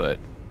it, but...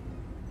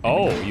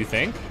 Oh, you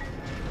think?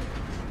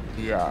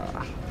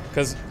 Yeah.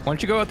 Because, Why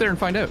don't you go out there and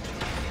find out?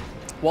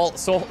 well,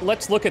 so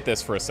let's look at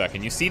this for a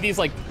second. You see these,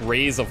 like,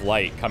 rays of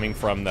light coming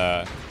from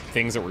the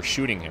things that were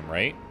shooting him,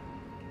 right?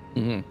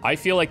 Mm-hmm. I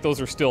feel like those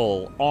are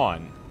still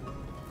on.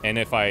 And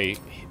if I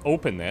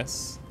open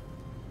this,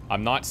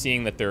 I'm not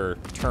seeing that they're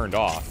turned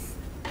off.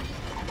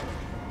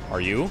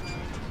 Are you?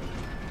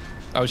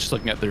 I was just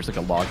looking at, there's like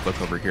a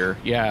logbook over here.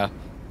 Yeah.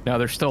 No,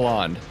 they're still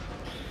on.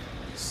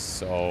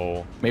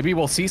 So, Maybe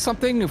we'll see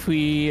something if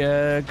we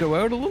go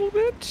out a little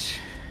bit.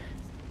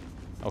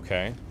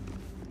 okay.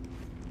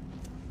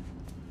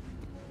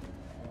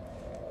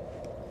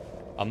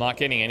 I'm not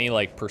getting any,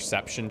 like,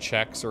 perception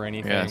checks or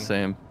anything. Yeah,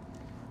 same.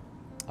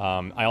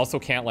 I also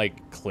can't,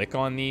 like, click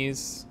on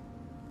these.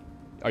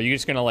 Are you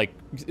just gonna, like...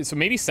 So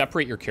maybe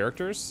separate your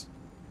characters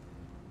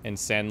and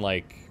send,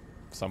 like,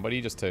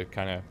 somebody just to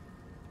kind of...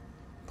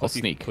 I'll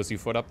sneak.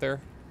 Pussyfoot up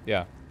there?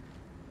 Yeah.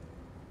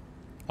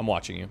 I'm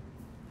watching you.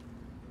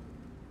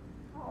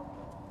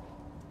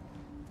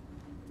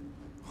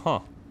 Huh.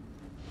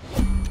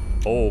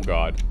 Oh,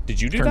 God. Did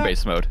you do that?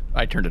 Turn-based mode.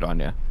 I turned it on,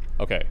 yeah.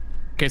 Okay.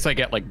 In case I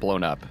get, like,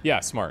 blown up. Yeah,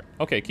 smart.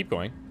 Okay, keep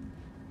going.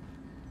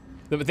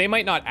 But they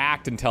might not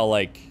act until,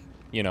 like,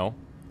 you know,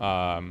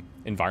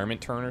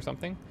 environment turn or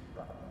something.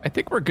 I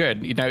think we're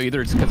good. You know,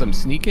 either it's because I'm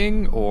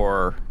sneaking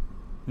or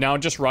Now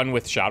just run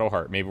with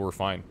Shadowheart. Maybe we're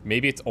fine.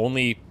 Maybe it's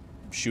only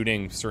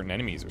shooting certain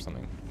enemies or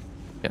something.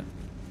 Yeah.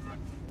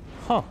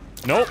 Huh.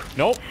 Nope.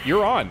 Nope.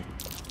 You're on.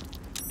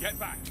 Get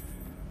back.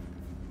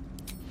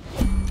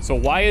 So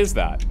why is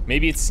that?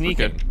 Maybe it's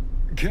sneaking.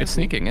 It's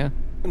sneaking, yeah.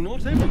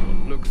 Not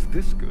everyone looks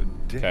this good.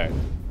 Okay.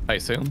 I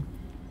assume.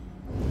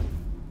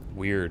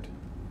 Weird.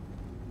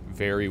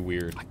 Very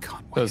weird. I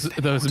can't wait.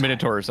 Those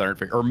Minotaurs aren't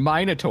very, or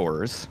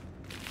Minotaurs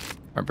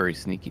aren't very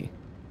sneaky.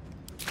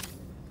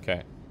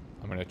 Okay.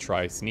 I'm gonna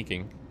try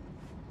sneaking.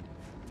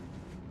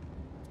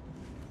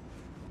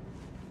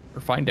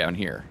 We're fine down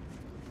here.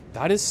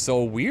 That is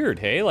so weird,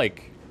 hey?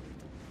 Like...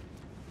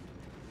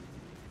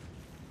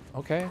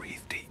 Okay. Breathe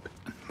deep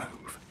and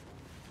move.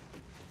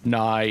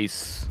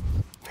 Nice.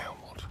 Now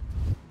what?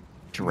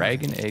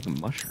 Dragon egg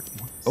mushroom.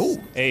 Oh,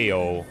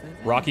 Ayo.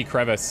 Rocky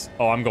crevice.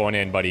 Oh, I'm going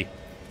in, buddy.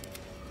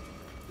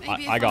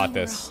 Maybe I if got were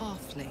this. A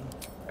halfling.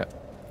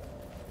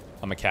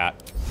 I'm a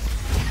cat.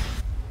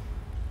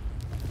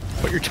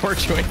 put your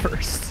torch away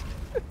first.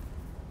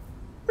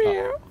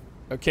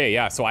 Okay,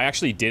 yeah, so I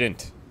actually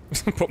didn't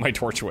put my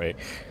torch away.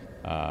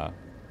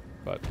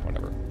 But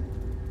whatever.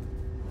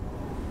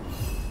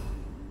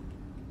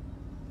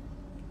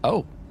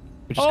 Oh,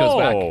 it just goes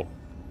back. Oh.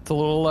 It's a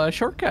little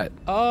shortcut.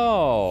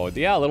 Oh,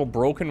 yeah, a little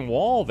broken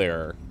wall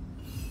there.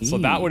 So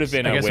that would have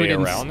been a way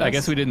around this? I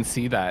guess we didn't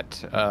see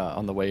that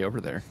on the way over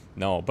there.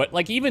 No, but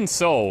like even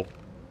so,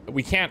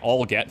 we can't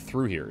all get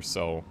through here,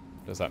 so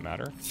does that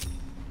matter?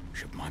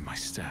 Should mind my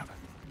stab.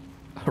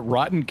 A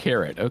rotten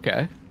carrot,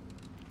 okay.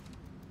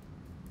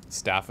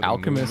 Staff of the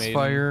Alchemist Moon Maiden.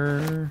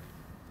 fire.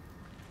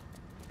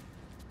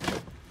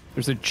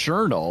 There's a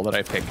journal that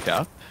I picked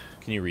up.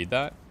 Can you read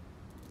that?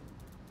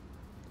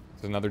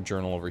 There's another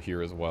journal over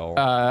here as well.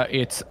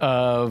 It's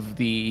of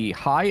the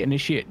High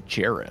Initiate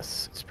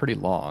Jairus. It's pretty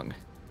long.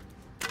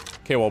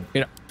 Okay, well,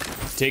 You know,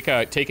 take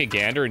a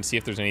gander and see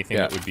if there's anything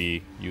that would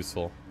be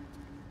useful.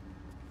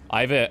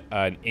 I have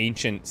an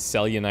ancient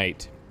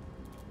Selionite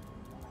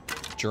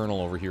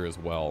journal over here as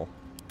well.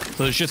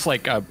 so there's just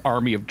like an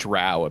army of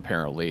drow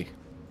apparently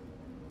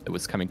that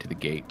was coming to the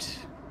gate.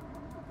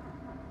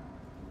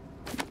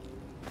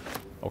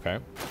 Okay.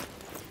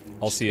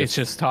 I'll see if... It's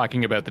just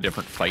talking about the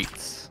different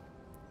fights.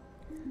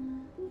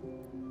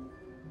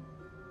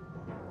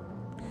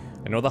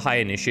 I know the High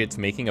Initiate's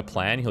making a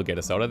plan. He'll get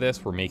us out of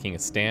this. We're making a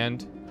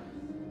stand.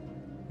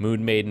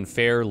 Moon Maiden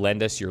fair,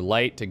 lend us your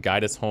light to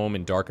guide us home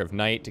in dark of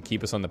night, to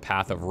keep us on the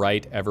path of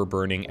right, ever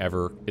burning,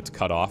 ever... It's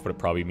cut off, but it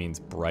probably means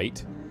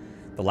bright.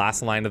 The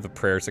last line of the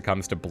prayer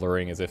succumbs to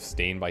blurring as if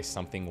stained by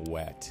something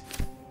wet.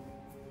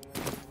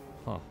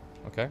 Huh.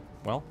 Okay,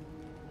 well...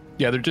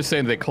 Yeah, they're just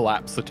saying they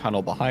collapsed the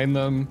tunnel behind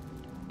them,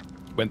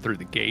 went through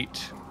the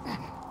gate.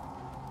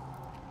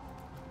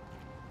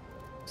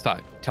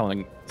 Stop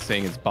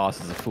saying his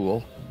boss is a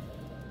fool.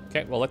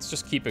 Okay, well, let's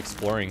just keep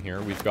exploring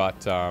here. We've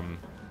got,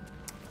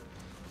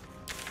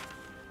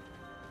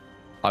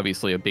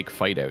 Obviously a big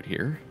fight out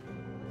here.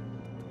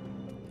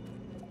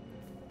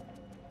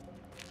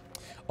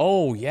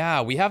 Oh,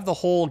 yeah, we have the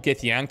whole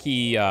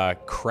Githyanki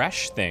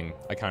creche thing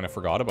I kind of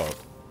forgot about.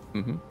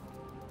 Mm-hmm.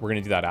 We're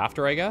going to do that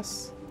after, I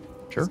guess?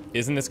 Sure.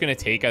 Isn't this going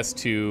to take us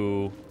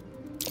to...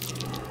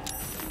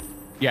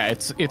 Yeah,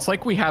 it's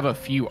like we have a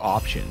few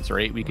options,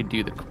 right? We could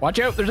do the... Watch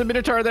out, there's a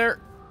Minotaur there!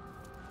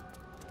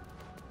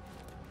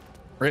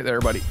 Right there,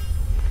 buddy.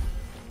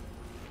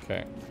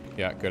 Okay,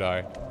 yeah, good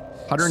eye.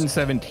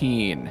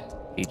 117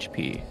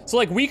 HP. So,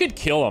 like, we could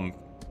kill him,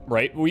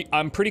 right?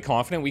 I'm pretty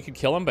confident we could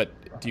kill him, but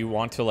do you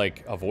want to,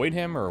 like, avoid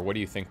him, or what do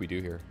you think we do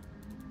here?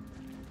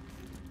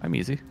 I'm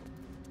easy.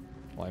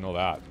 Well, I know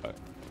that, but...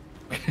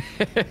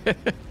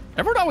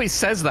 Everyone always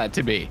says that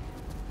to me.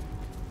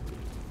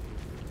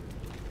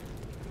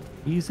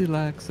 Easy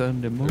like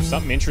Sunday morning. There's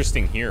something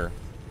interesting here.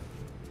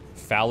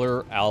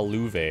 Faller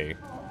Alluve.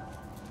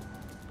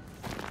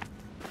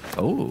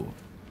 Oh,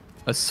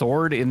 a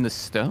sword in the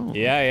stone.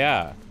 Yeah,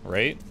 yeah,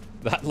 right?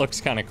 That looks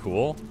kind of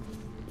cool.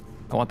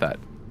 I want that.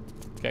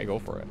 Okay, go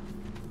for it.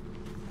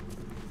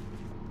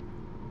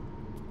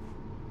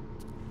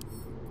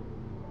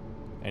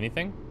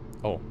 Anything?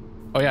 Oh.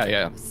 Oh, yeah,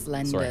 yeah.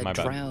 Slender Sorry, my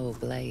bad. drow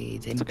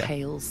blade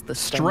impales the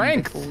stone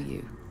Strength. before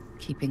you,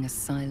 keeping a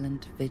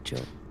silent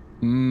vigil.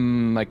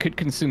 I could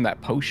consume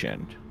that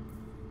potion.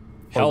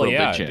 Hell Or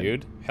yeah, religion.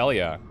 dude. Hell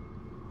yeah.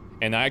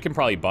 And I can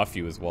probably buff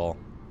you as well.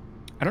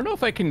 I don't know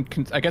if I can.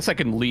 I guess I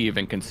can leave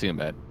and consume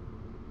it.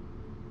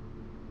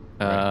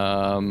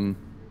 I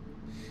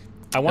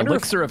wonder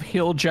Elixir of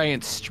Hill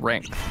Giant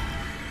Strength.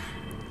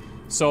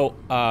 So,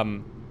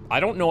 I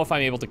don't know if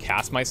I'm able to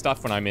cast my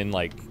stuff when I'm in,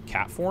 like,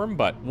 cat form,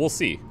 but we'll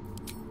see.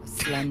 A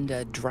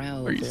slender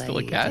drow Are you still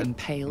a blade cat?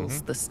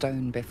 impales the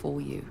stone before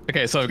you.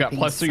 Okay, so I've got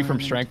keeping a +3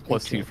 from silent Strength,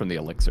 +2 vigil. from the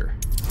Elixir.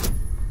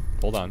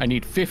 Hold on. I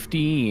need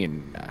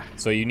 15.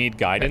 So you need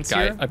guidance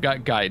here? I've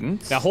got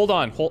guidance. Now, hold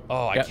on. Oh,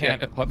 I Yeah,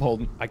 can't... yeah, I'm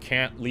holding. I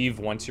can't leave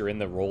once you're in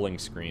the rolling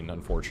screen,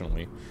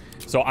 unfortunately.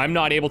 So I'm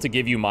not able to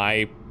give you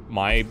my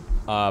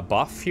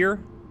buff here.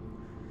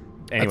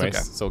 Anyways, okay.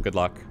 so good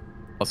luck.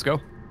 Let's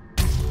go.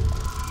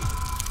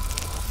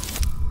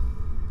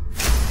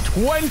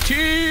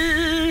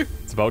 20!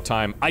 It's about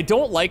time. I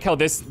don't like how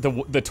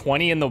the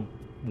 20 and the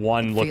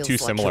 1 look too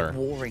similar. Like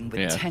you're warring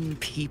with 10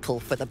 people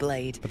for the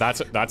blade. But that's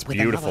With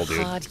beautiful, another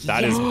dude. hard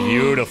That is yank,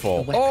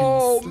 beautiful. the weapon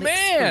Oh, slips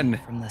man!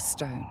 free from the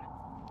stone.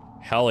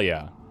 Hell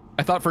yeah.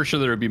 I thought for sure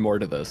there would be more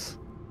to this.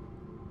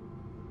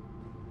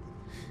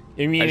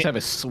 I mean, I just have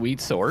a sweet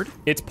sword.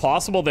 it's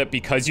possible that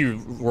because you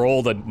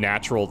rolled a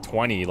natural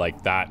 20,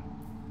 like that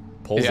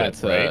pulls Yeah, it,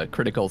 it's right? a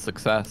critical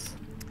success.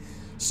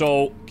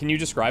 So, can you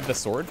describe the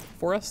sword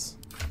for us?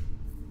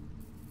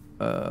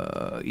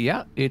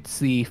 Yeah, it's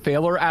the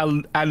Failure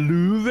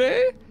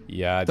Aluve.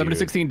 Yeah, 7 to dude.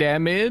 16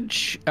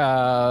 damage.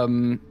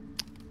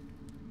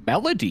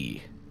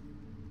 Melody.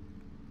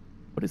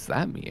 What does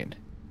that mean?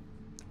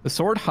 The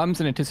sword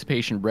hums in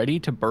anticipation, ready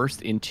to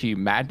burst into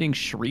maddening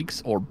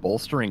shrieks or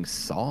bolstering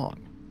song.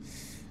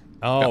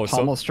 Oh, Got so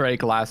pommel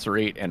strike,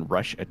 lacerate, and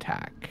rush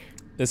attack.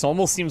 this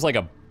almost seems like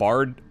a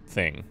bard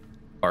thing.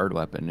 Bard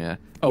weapon, yeah.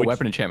 Oh, Which-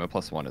 weapon enchantment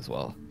 +1 as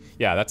well.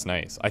 Yeah, that's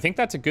nice. I think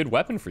that's a good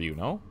weapon for you,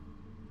 no?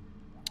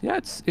 Yeah,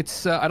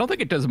 it's. I don't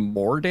think it does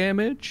more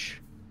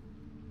damage.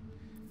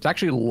 It's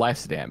actually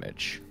less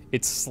damage,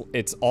 It's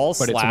all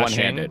but slashing. it's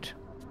one-handed.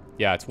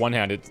 Yeah, it's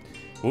one-handed.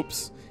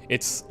 Oops.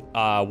 It's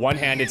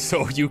one-handed,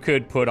 so you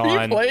could put Are you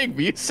on. playing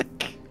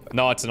music?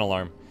 No, it's an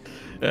alarm.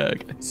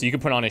 Okay. So you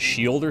could put on a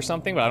shield or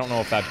something, but I don't know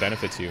if that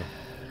benefits you.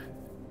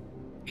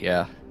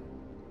 Yeah.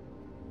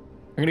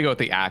 I'm gonna go with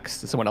the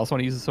axe. Does someone else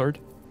want to use the sword?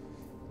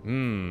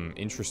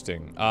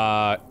 Interesting.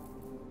 I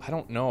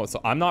don't know.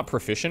 So I'm not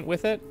proficient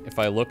with it. If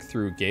I look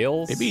through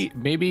Gale's, Maybe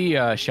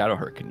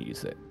Shadowheart can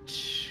use it.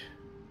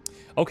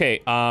 Okay.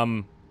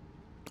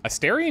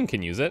 Asterion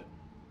can use it.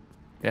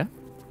 Yeah.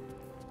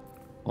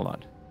 Hold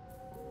on.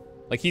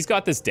 Like he's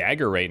got this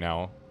dagger right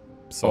now.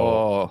 So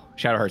Oh,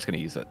 Shadowheart's gonna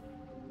use it.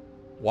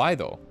 why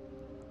though?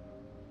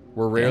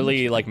 We're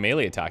rarely like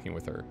melee attacking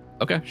with her.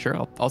 Okay, sure.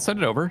 I'll send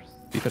it over.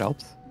 See if it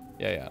helps.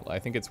 Yeah. I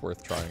think it's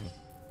worth trying.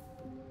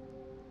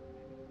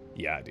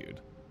 Yeah, dude.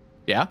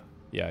 Yeah.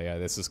 Yeah.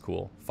 This is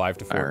cool. 5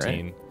 to All right.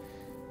 14.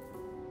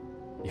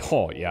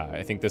 Oh yeah.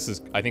 I think this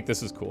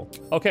is cool.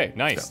 Okay.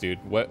 Nice, dude.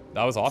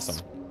 That was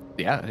awesome.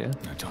 Yeah.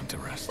 No time to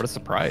rest. What a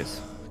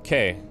surprise.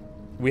 Okay.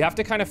 We have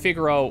to kind of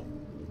figure out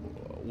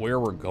where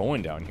we're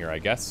going down here. I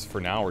guess for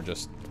now we're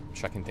just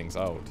checking things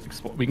out.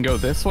 We can go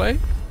this way.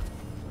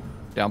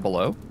 Down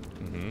below.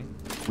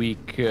 We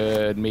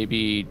could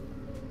maybe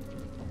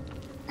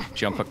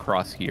jump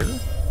across here.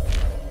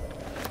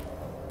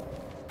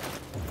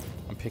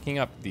 I'm picking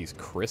up these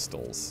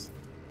crystals.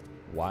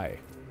 Why?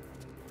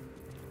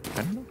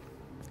 I don't know.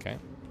 Okay.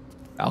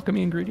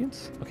 Alchemy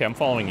ingredients? Okay, I'm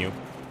following you.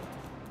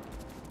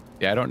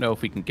 Yeah, I don't know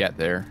if we can get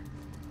there.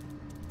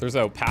 There's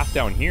a path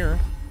down here.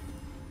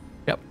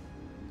 Yep.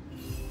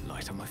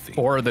 Light on my feet.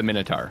 Or the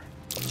Minotaur.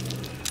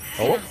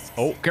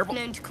 Oh, careful.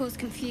 Known to cause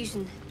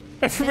confusion.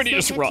 Everybody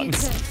Let's just not get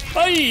too runs. close.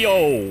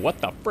 Hey-yo, what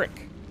the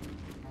frick?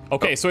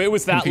 Okay, so it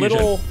was that Confusion.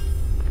 little...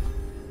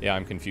 Yeah,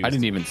 I'm confused. I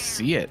didn't even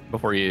see it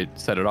before you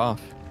set it off.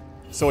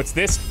 So it's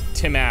this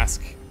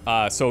Timask.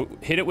 So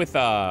hit it with...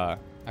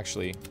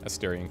 Actually,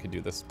 Asterion could do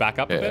this. Back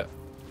up a bit.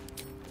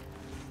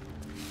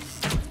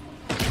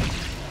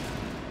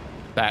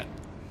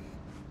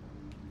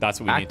 That's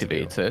what we need to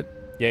do. Activates it.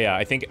 Yeah,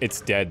 I think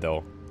it's dead,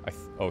 though.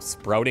 Oh,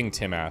 sprouting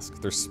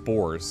Timask. There's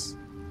spores.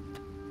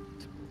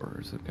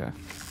 Spores, okay.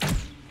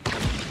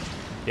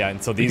 Yeah,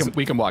 and so these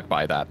We can walk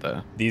by that,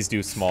 though. these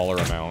do smaller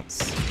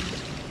amounts.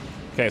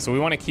 Okay, so we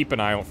want to keep an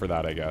eye out for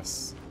that, I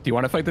guess. Do you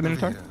want to fight the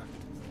Minotaur?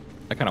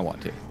 I kind of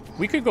want to.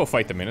 We could go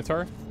fight the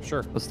Minotaur.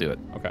 Sure. Let's do it.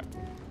 Okay.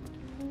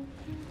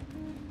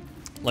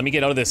 Let me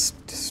get out of this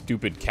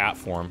stupid cat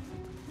form.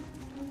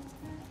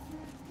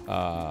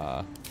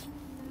 Oh,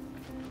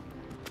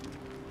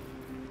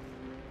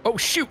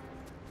 shoot!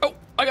 Oh,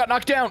 I got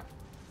knocked down!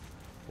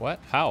 What?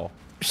 How?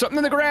 There's something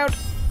in the ground!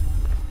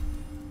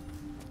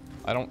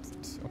 I don't...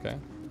 Okay.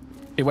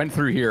 It went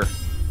through here.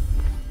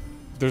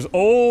 There's...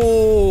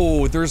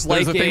 Oh! There's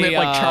like There's a thing that,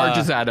 like, uh,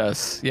 charges at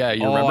us. Yeah,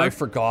 you oh, remember? I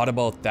forgot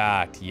about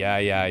that.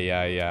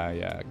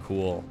 Yeah.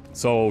 Cool.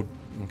 So,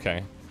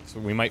 okay. So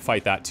we might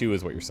fight that too,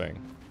 is what you're saying.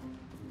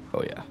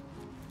 Oh, yeah.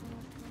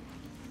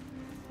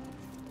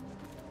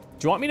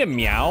 Do you want me to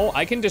meow?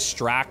 I can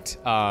distract,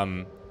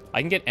 I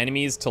can get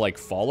enemies to, like,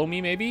 follow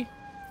me, maybe?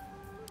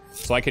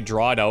 So I could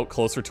draw it out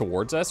closer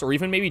towards us, or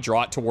even maybe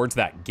draw it towards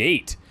that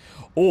gate.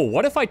 Oh,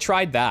 what if I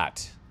tried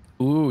that?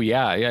 Ooh,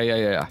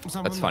 yeah.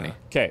 That's funny.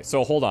 Okay,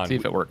 so hold on. See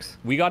if it works.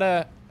 We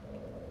gotta,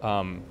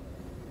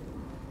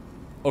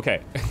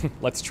 okay,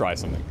 let's try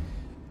something.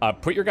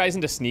 Put your guys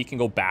into sneak and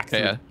go back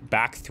through,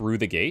 back through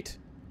the gate.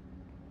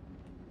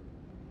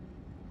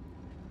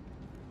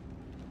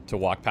 To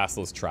walk past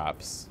those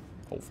traps,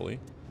 hopefully.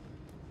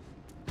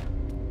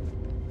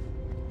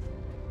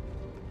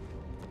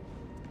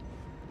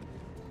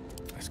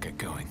 Let's get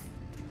going.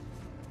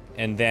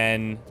 And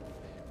then,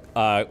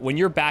 when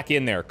you're back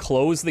in there,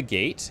 close the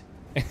gate.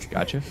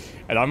 Gotcha.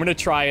 And I'm gonna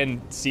try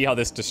and see how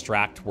this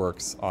distract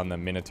works on the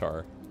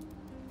Minotaur.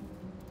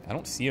 I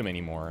don't see him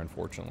anymore,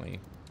 unfortunately.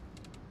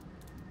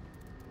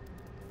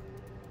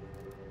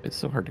 It's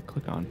so hard to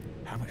click on.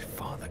 How much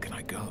farther can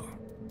I go?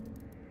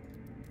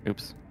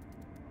 Oops.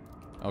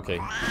 Okay.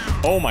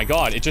 Oh my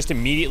god, it just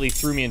immediately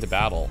threw me into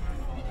battle.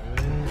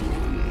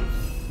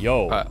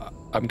 Yo.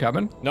 I'm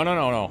coming.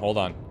 No, hold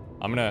on.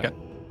 I'm gonna... Okay.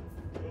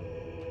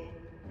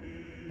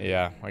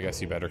 Yeah, I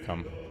guess you better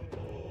come.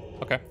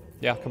 Okay.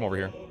 Yeah, come over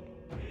here.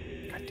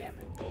 God damn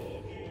it.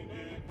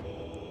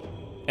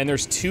 And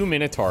there's 2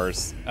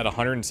 Minotaurs at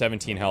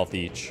 117 health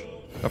each.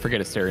 Don't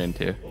forget Asterion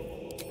too.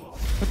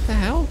 What the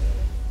hell?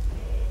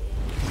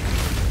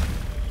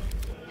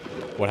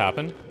 What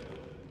happened?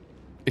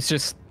 It's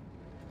just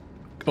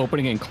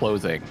opening and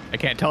closing. I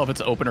can't tell if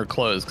it's open or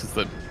closed because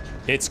the...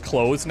 It's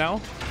closed now?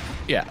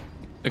 Yeah.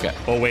 Okay.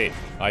 Oh, wait.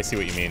 I see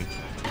what you mean.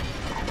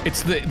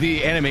 It's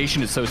the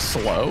animation is so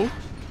slow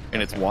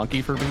and it's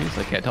wonky for me,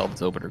 so I can't tell if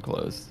it's open or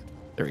closed.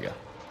 There we go.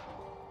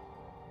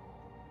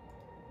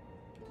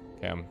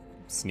 Okay, I'm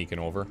sneaking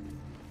over.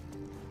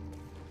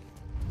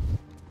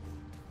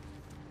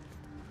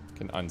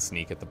 Can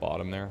unsneak at the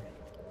bottom there.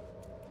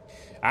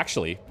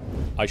 Actually,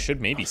 I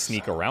should maybe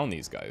sneak around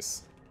these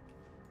guys.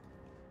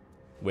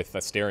 With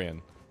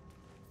Asterion.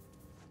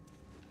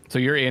 So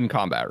you're in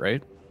combat,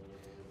 right?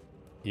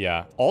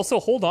 Yeah. Also,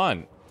 hold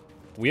on.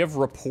 We have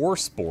rapport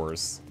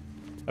spores.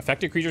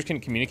 Affected creatures can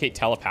communicate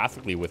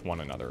telepathically with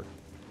one another.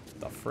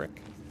 The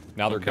frick?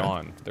 Now they're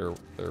gone. They're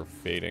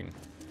fading.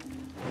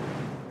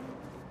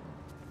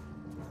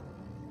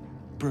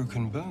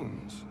 Broken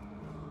bones.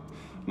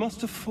 Must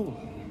have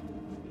fallen.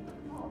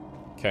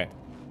 Okay.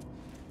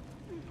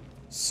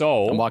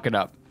 So... I'm walking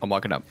up.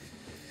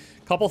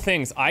 Couple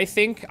things. I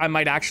think I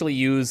might actually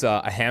use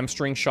a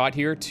hamstring shot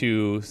here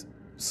to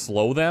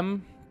slow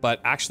them,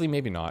 but actually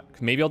maybe not.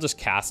 Maybe I'll just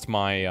cast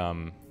my...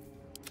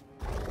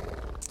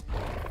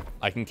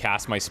 I can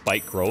cast my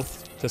spike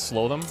growth to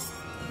slow them.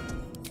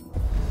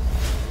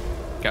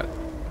 Got it.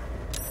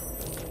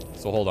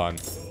 So hold on.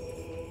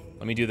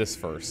 Let me do this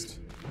first.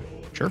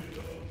 Sure.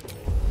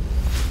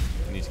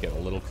 I need to get a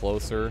little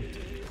closer.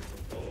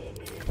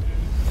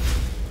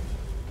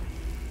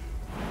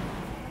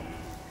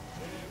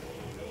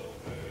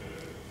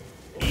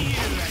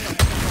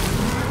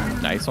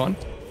 Nice one.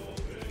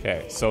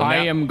 Okay, so I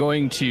now, am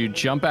going to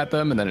jump at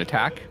them and then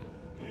attack.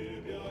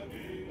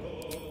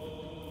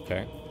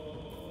 okay.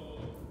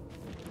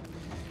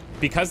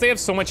 Because they have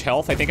so much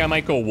health, I think I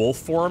might go wolf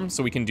form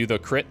so we can do the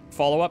crit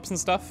follow-ups and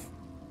stuff.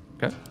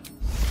 Okay.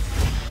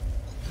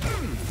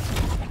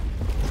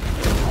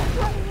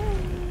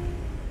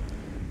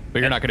 But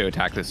you're not going to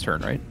attack this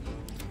turn, right?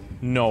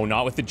 No,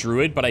 not with the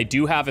druid, but I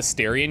do have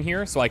Asterion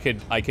here, so I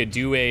could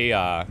do a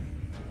I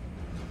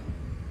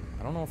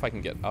don't know if I can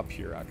get up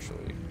here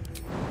actually.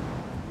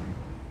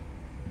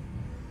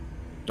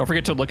 Don't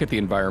forget to look at the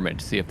environment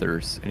to see if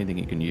there's anything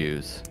you can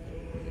use.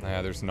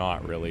 Nah, there's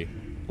not really.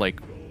 Like,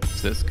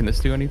 can this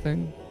do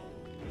anything?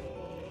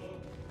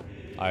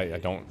 I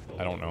don't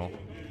know.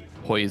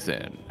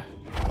 Poison.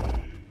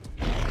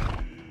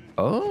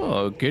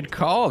 Oh, good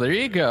call. There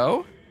you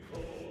go.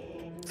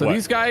 So What?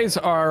 these guys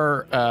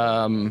are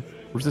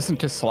resistant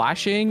to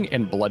slashing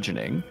and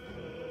bludgeoning.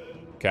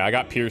 Okay, I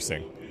got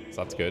piercing, so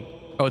that's good.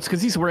 Oh, it's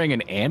because he's wearing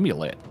an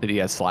amulet that he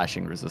has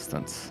slashing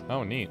resistance.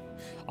 Oh, neat.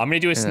 I'm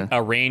gonna do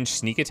a ranged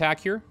sneak attack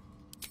here,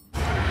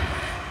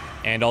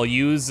 and I'll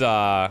use. Do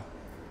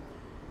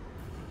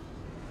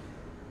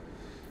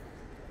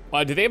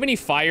they have any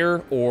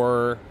fire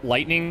or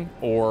lightning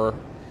or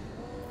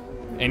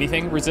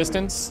anything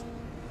resistance?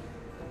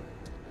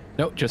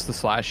 Nope, just the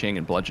slashing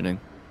and bludgeoning.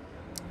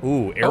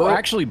 Ooh, arrow. Oh,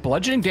 actually,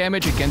 bludgeoning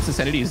damage against this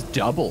entity is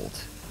doubled.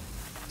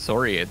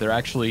 Sorry, they're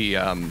actually,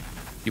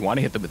 you want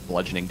to hit them with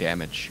bludgeoning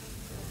damage.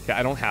 Okay,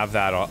 I don't have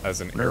that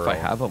as an I wonder arrow. if I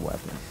have a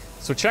weapon.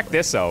 So check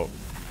this out.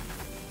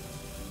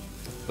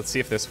 Let's see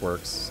if this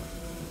works.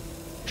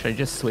 Should I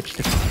just switch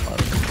to...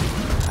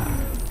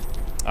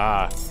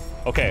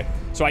 Okay.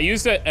 So I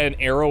used an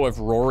arrow of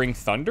roaring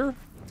thunder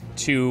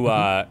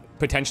to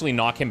potentially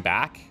knock him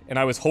back. And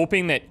I was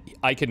hoping that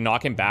I could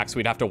knock him back so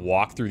we'd have to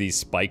walk through these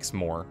spikes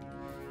more.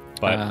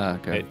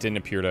 But it didn't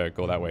appear to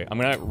go that way. I'm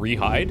going to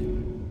re-hide.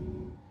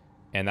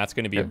 And that's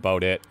going to be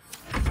about it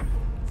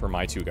for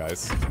my two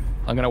guys.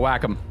 I'm going to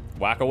whack him.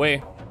 Whack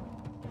away.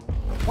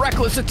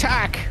 Reckless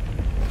attack!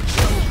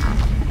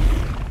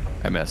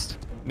 I missed.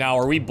 Now,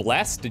 are we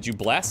blessed? Did you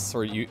bless?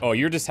 Or you... Oh,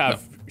 you're just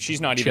have... No.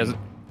 She's not even...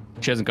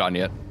 She hasn't gone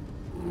yet.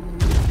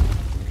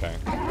 Okay.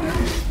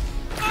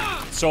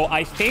 So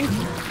I think...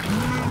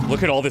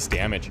 Look at all this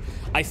damage.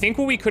 I think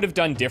what we could have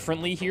done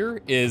differently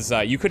here is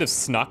you could have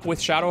snuck with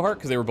Shadowheart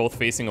because they were both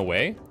facing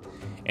away.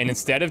 And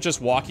instead of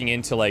just walking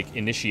into, like,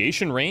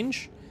 initiation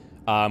range,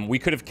 we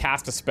could have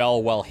cast a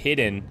spell while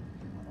hidden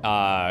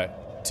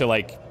to,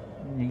 like,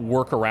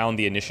 work around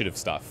the initiative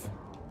stuff.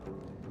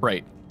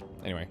 Right.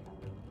 Anyway.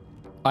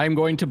 I'm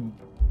going to...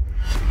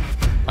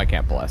 I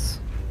can't bless.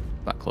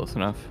 Not close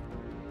enough.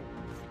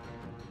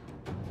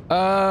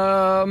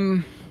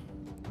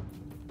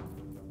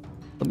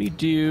 Let me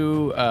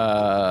do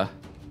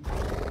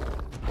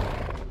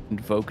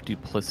invoke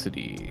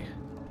duplicity.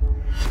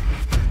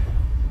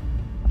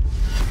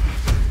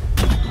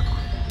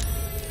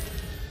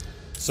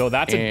 So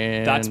that's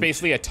that's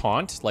basically a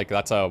taunt. Like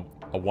that's a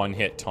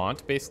one-hit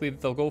taunt, basically,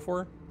 that they'll go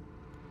for.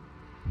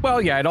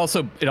 Well, yeah. It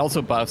also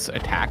buffs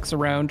attacks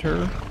around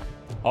her.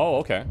 Oh,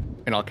 okay.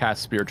 And I'll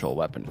cast spiritual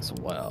weapon as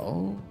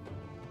well.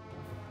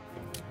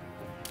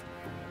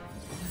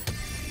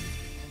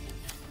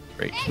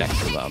 Right next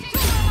to them.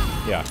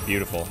 Yeah,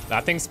 beautiful.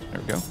 That thing's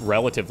there we go.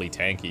 Relatively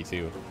tanky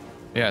too.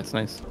 Yeah, it's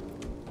nice.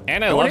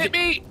 And I love hit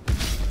me.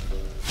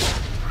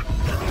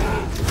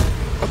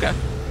 Okay.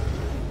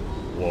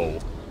 Whoa.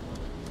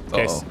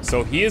 Okay,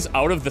 so he is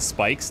out of the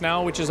spikes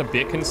now, which is a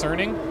bit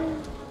concerning.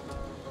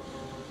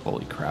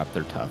 Holy crap,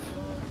 they're tough.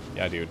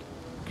 Yeah, dude.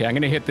 Okay, I'm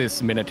gonna hit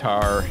this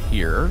Minotaur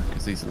here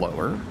because he's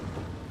lower.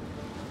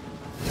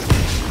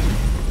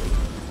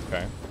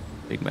 Okay.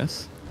 Big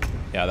miss.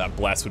 Yeah, that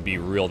bless would be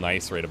real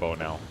nice right about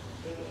now.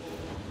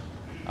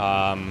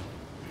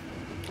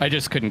 I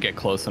just couldn't get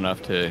close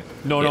enough to.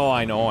 No,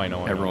 I know.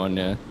 Everyone,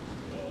 yeah.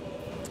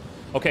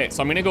 Okay,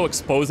 so I'm gonna go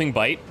exposing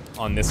bite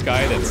on this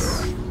guy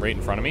that's right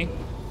in front of me.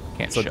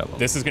 Can't so shove him.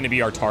 This is gonna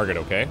be our target,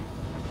 okay?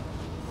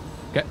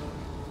 Okay.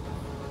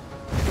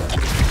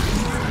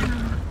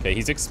 Okay,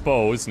 he's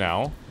exposed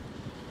now.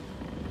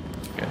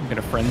 Okay, I'm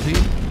gonna frenzy.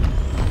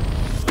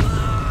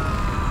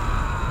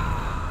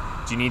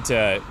 Do you need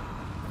to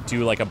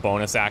do like a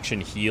bonus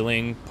action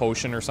healing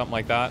potion or something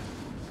like that?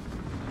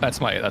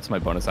 That's my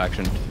bonus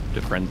action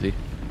to frenzy,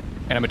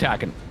 and I'm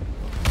attacking.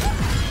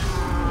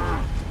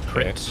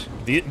 Crit.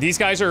 Okay. These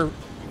guys are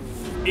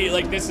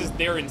like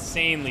they're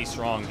insanely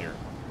strong here.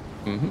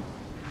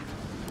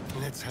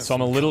 So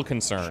I'm a little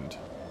concerned.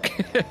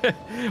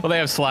 Well, they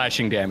have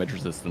slashing damage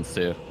resistance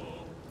too.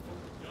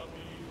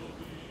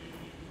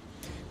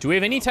 Do we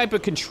have any type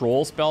of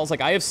control spells?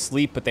 Like I have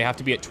sleep, but they have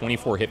to be at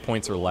 24 hit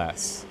points or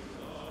less.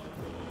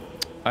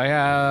 I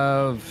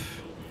have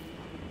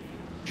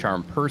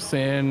Charm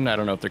Person. I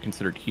don't know if they're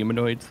considered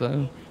humanoids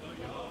though.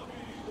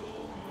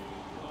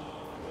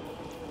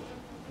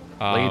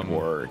 Blade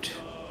Ward.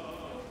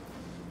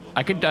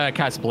 I could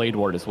cast Blade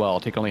Ward as well. I'll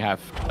take only half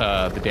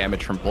the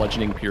damage from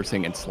bludgeoning,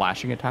 piercing, and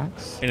slashing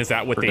attacks. And is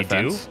that what they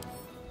do?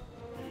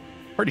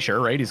 Pretty sure,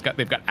 right?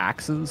 They've got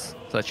axes,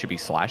 so that should be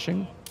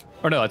slashing.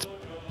 Or no, that's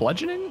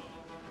bludgeoning.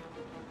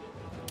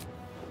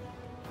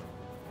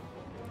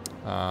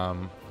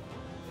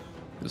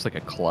 It's like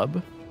a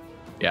club.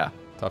 Yeah.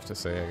 Tough to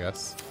say, I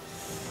guess.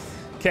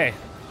 Okay,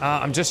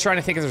 I'm just trying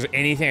to think if there's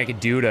anything I could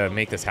do to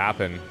make this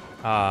happen.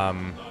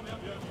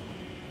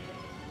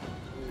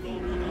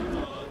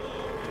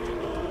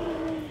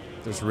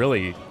 There's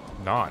really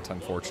not,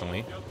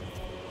 unfortunately.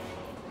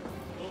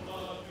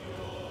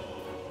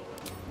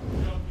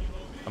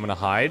 I'm gonna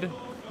hide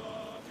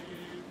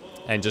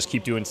and just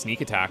keep doing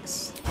sneak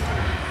attacks.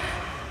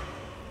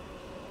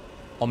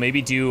 I'll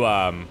maybe do,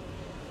 I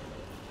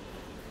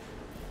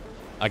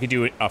could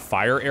do a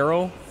fire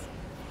arrow.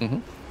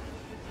 Mm-hmm.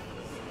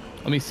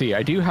 Let me see.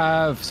 I do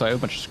have, so I have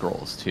a bunch of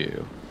scrolls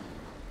too.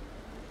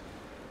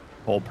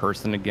 Whole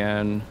person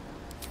again.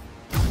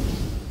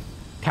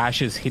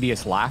 Tash's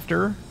hideous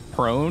laughter.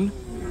 Prone.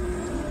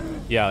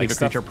 Yeah, like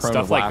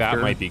stuff like that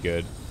might be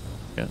good.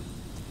 Yeah.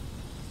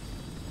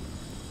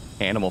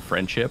 Animal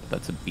friendship.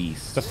 That's a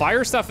beast. The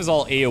fire stuff is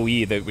all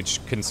AoE, which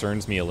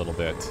concerns me a little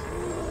bit.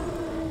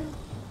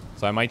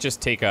 So I might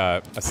just take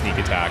a sneak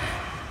attack.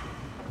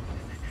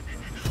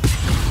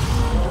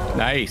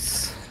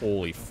 Nice.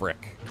 Holy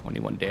frick.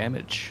 21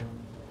 damage.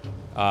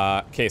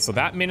 Okay, so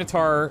that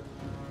Minotaur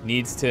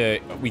needs to...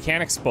 We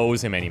can't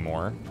expose him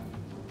anymore.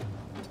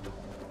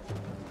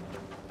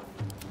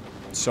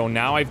 So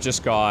now I've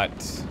just got...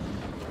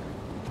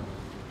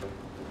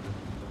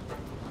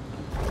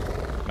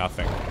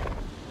 nothing.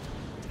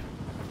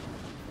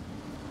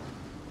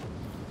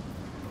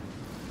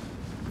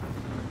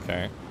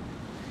 Okay.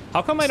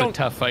 How come I don't... It's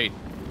a tough fight.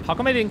 How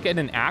come I didn't get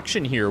an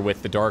action here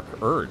with the Dark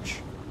Urge?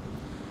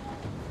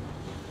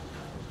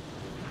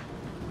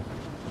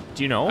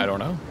 Do you know? I don't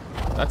know.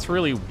 That's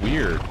really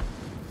weird.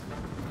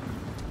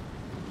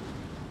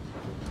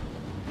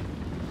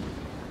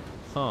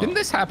 Huh. Didn't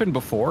this happen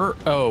before?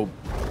 Oh,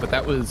 but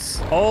that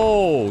was...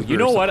 Oh, you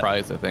know what?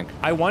 Surprise, I think.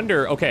 I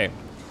wonder... Okay.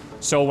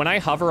 So when I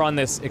hover on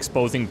this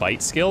exposing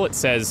bite skill, it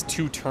says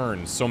 2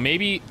 turns. So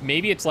maybe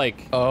it's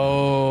like...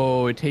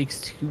 Oh, it takes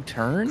 2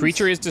 turns?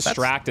 Creature is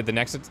distracted. The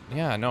next...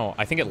 Yeah, no.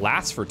 I think it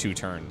lasts for 2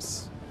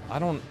 turns. I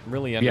don't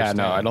really understand.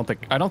 Yeah, no, I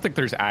don't think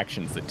there's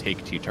actions that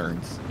take 2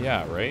 turns.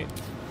 Yeah, right?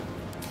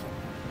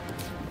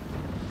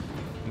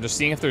 I'm just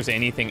seeing if there's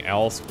anything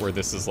else where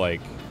this is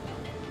like...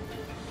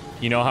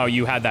 You know how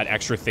you had that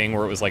extra thing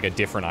where it was like a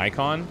different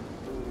icon?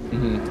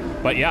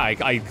 Mm-hmm. But yeah,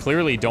 I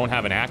clearly don't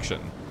have an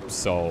action,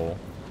 so...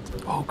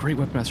 Oh, great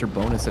Weaponmaster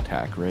bonus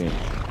attack, right.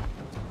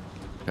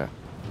 Okay.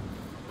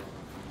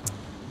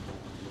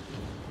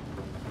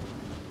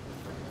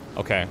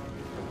 Okay.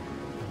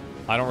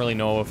 I don't really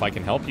know if I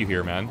can help you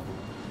here, man.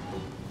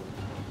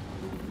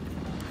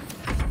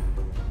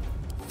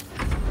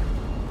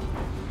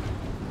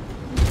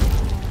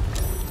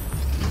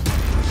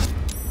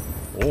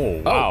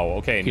 Oh, wow.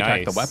 Okay, he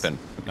nice. attacked the weapon.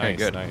 Okay, Nice,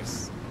 good.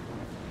 nice.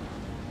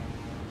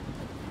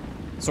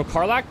 So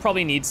Karlach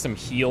probably needs some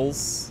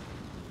heals.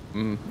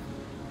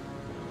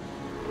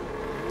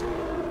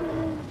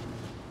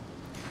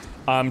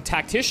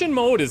 Tactician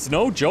mode is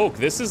no joke.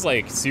 This is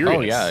like serious.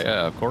 Oh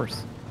yeah, of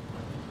course.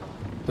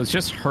 So it's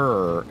just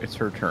her. It's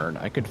her turn.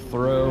 I could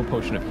throw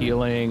Potion of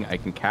Healing. I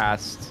can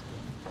cast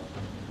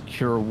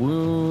Cure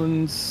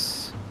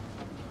Wounds,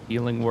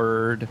 Healing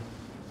Word.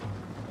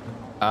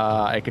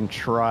 I can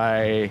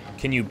try.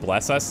 Can you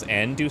bless us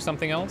and do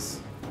something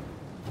else?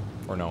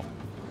 Or no?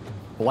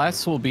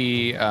 Bless will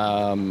be.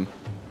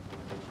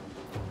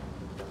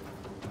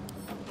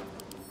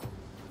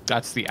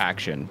 That's the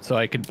action. So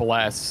I could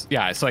bless.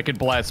 Yeah, so I could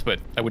bless, but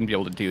I wouldn't be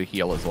able to do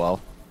heal as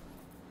well.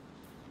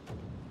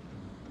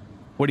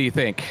 What do you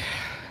think?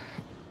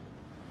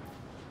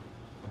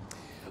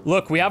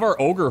 Look, we have our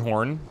ogre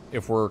horn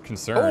if we're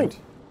concerned.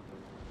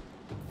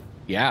 Oh.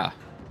 Yeah.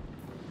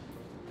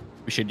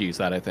 We should use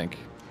that, I think.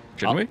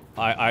 Shouldn't we?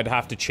 I'd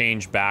have to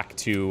change back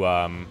to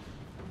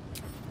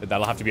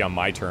that'll have to be on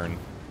my turn.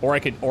 Or I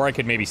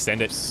could maybe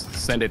send it to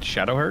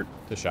Shadowheart?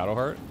 To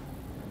Shadowheart?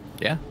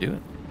 Yeah, do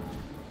it.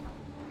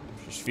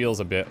 Just feels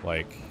a bit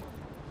like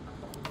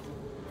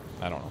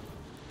I don't know.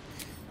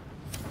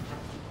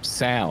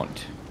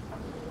 Sound.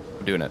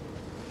 We're doing it.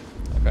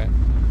 Okay.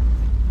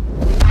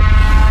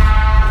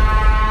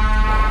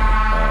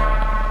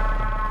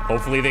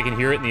 Hopefully they can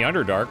hear it in the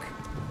Underdark.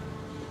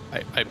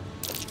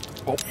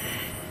 Oh.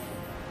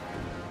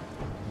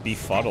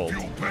 Befuddled.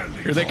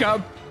 Here they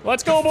come.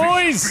 Let's go,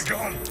 boys!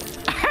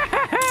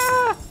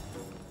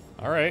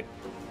 All right.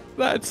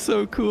 That's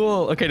so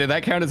cool. Okay, did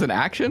that count as an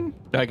action?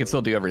 No, I can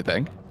still do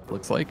everything.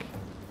 Looks like.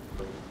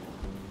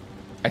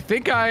 I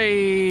think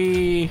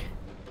I.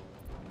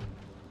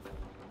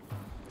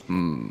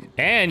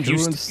 And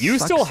you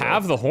still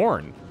have the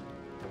horn.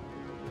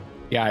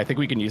 Yeah, I think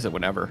we can use it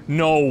whenever.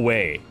 No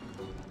way.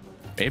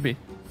 Maybe.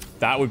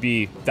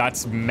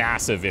 That's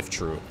massive if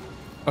true.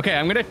 Okay,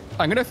 I'm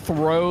gonna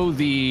throw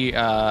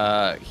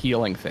the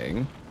healing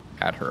thing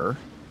at her.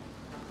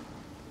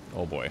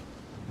 Oh boy.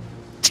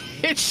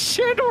 It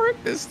should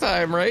work this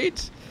time,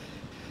 right?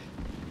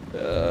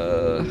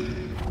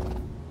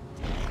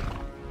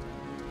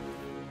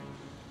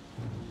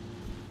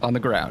 On the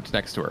ground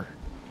next to her.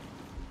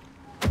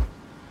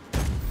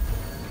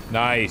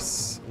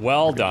 Nice.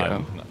 Well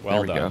done.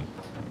 Well done.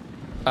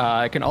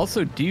 I can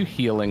also do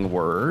healing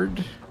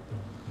word.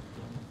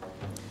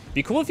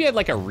 Be cool if you had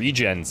like a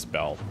regen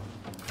spell.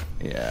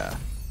 Yeah,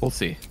 we'll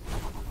see.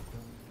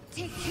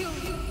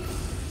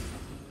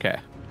 Okay.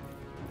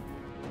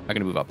 I'm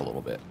gonna move up a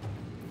little bit.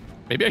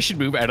 Maybe I should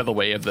move out of the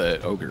way of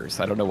the ogres.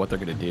 I don't know what they're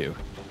gonna do.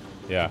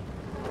 Yeah.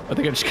 I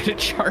think I'm just gonna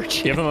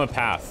charge. Give them a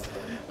path.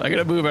 I'm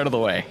gonna move out of the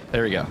way.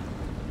 There we go.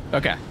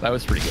 Okay, that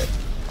was pretty good.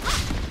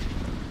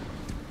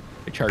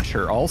 I charged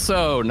her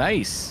also.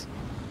 Nice.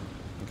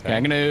 Okay,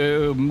 I'm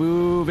gonna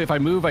move. If I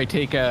move, I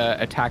take a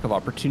attack of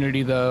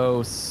opportunity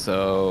though,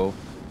 so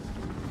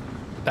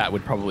that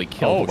would probably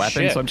kill the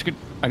weapon. Shit. So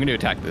I'm gonna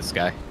attack this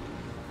guy.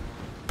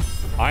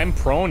 I'm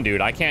prone, dude.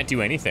 I can't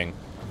do anything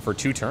for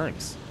 2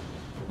 turns.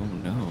 Oh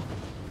no.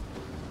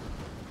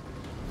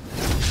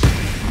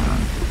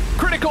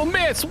 Critical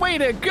miss! Way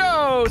to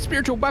go!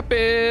 Spiritual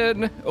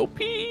weapon! OP!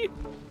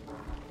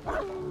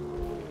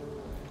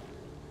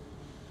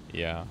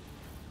 Yeah.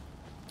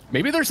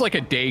 Maybe there's like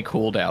a day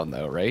cooldown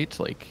though, right?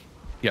 Like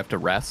you have to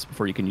rest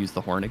before you can use the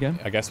horn again.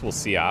 I guess we'll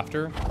see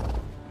after.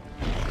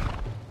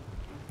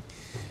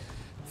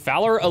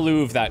 Fowler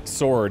Alluve, that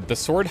sword. The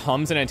sword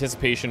hums in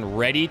anticipation,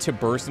 ready to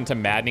burst into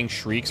maddening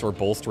shrieks or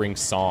bolstering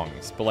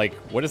songs. But like,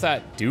 what does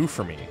that do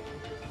for me?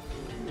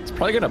 It's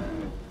probably gonna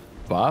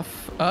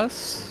buff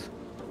us,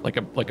 like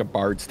a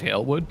bard's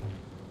tale would,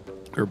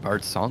 or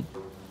bard's song.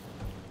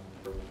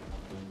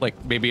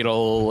 Like maybe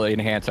it'll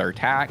enhance our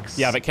attacks.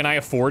 Yeah, but can I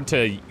afford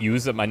to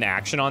use an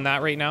action on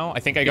that right now? I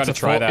think I got to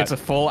try that. It's a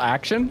full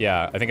action?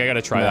 Yeah, I think I got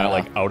to try that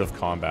like out of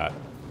combat.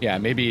 Yeah,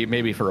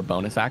 maybe for a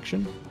bonus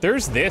action.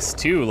 There's this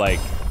too, like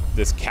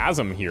this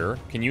chasm here.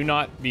 Can you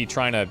not be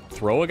trying to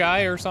throw a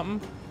guy or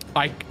something?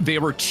 They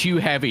were too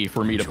heavy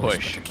for me to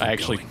push. I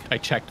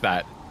checked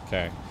that.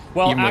 Okay.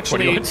 Well, even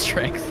actually,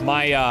 strength.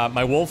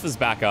 my wolf is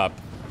back up.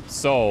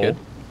 So,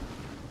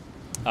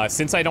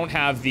 since I don't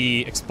have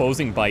the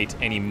exposing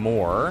bite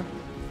anymore,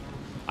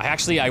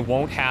 I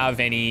won't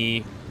have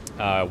any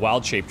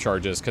wild shape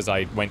charges because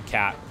I went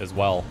cat as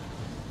well.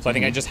 So I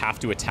think I just have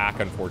to attack,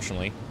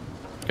 unfortunately.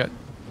 Okay.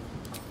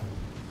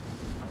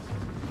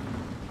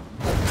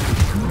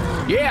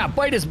 Yeah,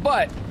 bite his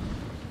butt.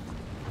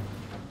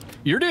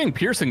 You're doing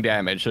piercing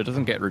damage, so it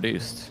doesn't get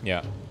reduced.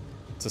 Yeah.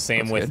 It's the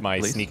same with my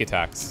sneak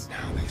attacks.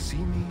 Now they see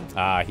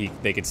me.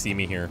 They could see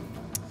me here.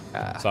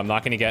 So I'm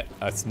not going to get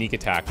a sneak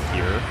attack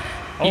here.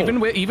 Oh.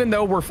 Even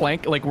though we're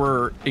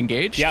we're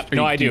engaged? Yep,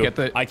 no, I do.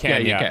 I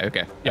can, yeah.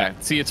 Okay. Yeah,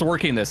 see, it's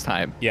working this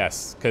time.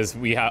 Yes, because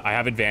I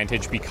have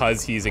advantage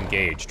because he's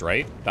engaged,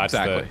 right? That's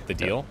exactly the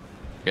deal.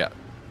 Yeah.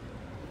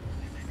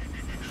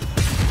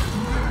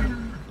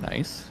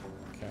 Nice.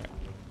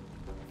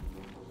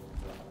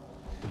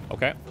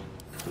 Okay.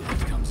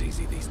 It comes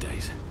easy these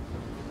days.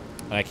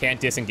 And I can't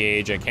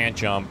disengage, I can't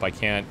jump, I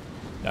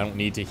don't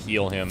need to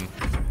heal him.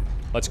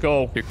 Let's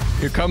go.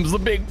 Here comes the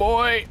big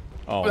boy.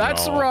 Oh,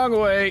 That's no. the wrong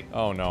way.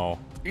 Oh, no.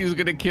 He's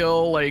gonna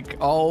kill, like,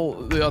 all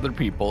the other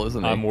people,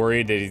 isn't he? I'm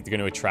worried that he's going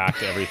to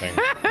attract everything.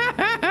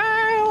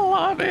 I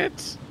love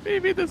it.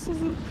 Maybe this is...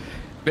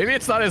 Maybe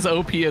it's not as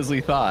OP as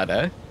we thought,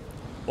 eh?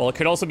 Well, it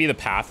could also be the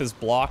path is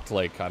blocked.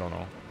 Like, I don't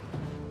know.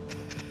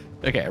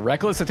 Okay,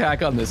 reckless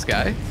attack on this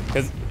guy.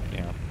 Because,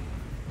 yeah.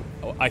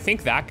 Oh, I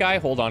think that guy...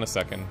 Hold on a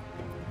second.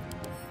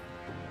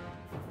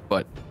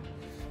 What?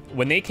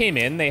 When they came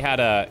in, they had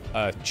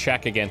a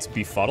check against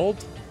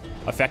befuddled.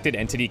 Affected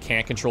entity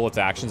can't control its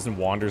actions and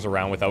wanders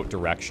around without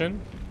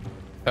direction.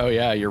 Oh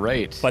yeah, you're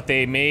right. But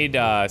they made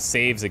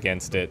saves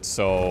against it,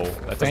 so...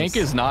 That Tank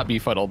is not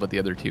befuddled, but the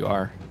other two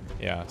are.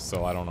 Yeah,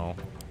 so I don't know.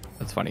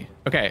 That's funny.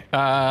 Okay,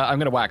 I'm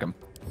gonna whack him.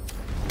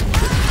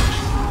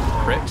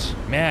 Crit.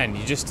 Man,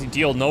 you just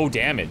deal no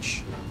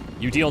damage.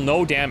 You deal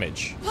no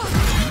damage.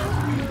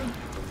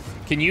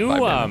 Can you,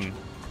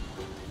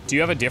 do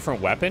you have a different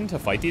weapon to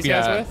fight these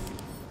guys with?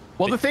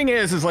 Well, the thing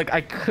is like,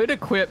 I could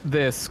equip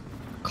this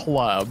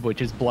club,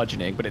 which is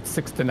bludgeoning, but it's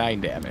 6 to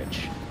 9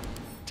 damage.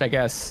 Which I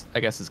guess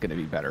is gonna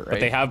be better, right? But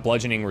they have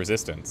bludgeoning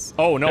resistance.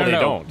 Oh, no, they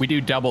don't. We do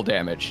double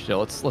damage, so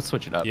let's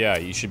switch it up. Yeah,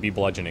 you should be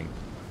bludgeoning.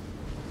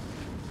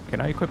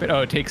 Can I equip it?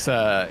 Oh, it takes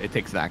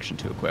an action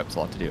to equip,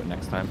 so I'll have to do it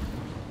next time.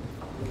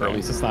 Or at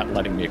least it's not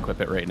letting me equip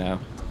it right now.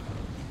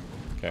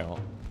 Okay, well.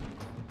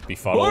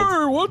 Befuddled.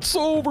 Hey, what's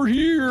over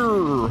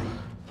here?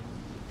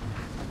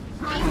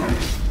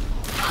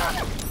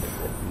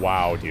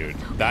 Wow, dude.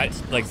 That,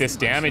 like, this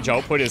damage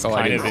output is Oh,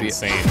 kind of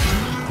insane.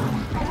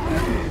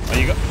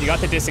 Oh, you got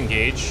the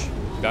disengage.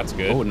 That's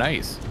good. Oh,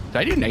 nice. Did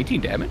I do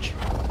 19 damage?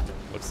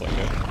 Looks like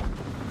it.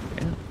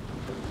 Yeah.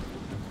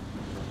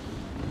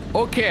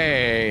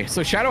 Okay,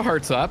 so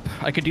Shadowheart's up.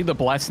 I could do the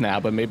Bless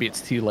now, but maybe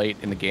it's too late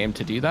in the game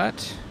to do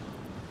that.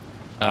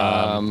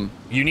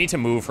 You need to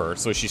move her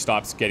so she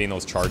stops getting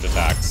those charge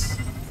attacks,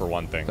 for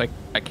one thing. Like,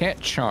 I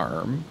can't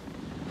charm.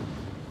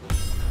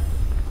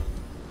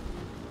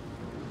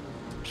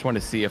 Just want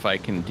to see if I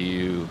can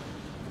do...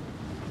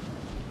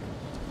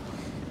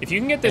 If you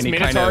can get this any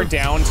Minotaur kind of-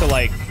 down to,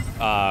 like...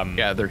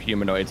 yeah, they're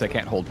humanoids. I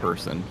can't hold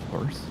person, of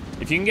course.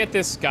 If you can get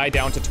this guy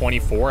down to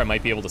 24, I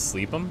might be able to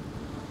sleep him.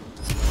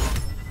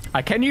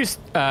 I can use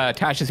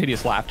Tasha's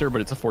Hideous Laughter, but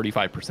it's a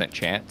 45%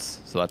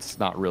 chance, so that's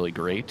not really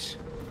great.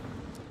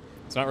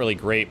 It's not really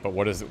great, but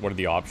what are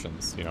the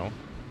options, you know?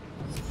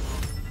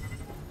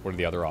 What are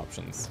the other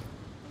options?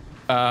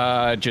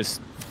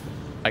 Just...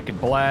 I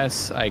could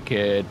bless, I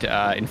could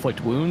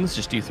inflict wounds,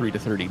 just do 3 to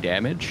 30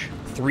 damage.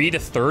 3 to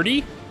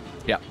 30?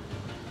 Yeah.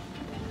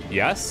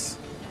 Yes.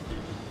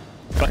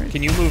 But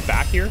can you move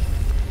back here?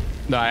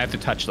 No, I have to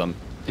touch them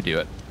to do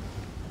it.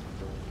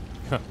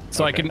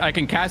 So Okay. I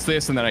can cast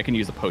this, and then I can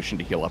use a potion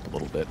to heal up a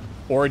little bit.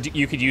 Or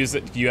you could use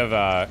it. Do you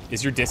have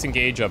is your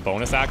disengage a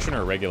bonus action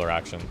or a regular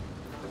action?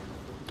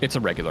 It's a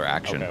regular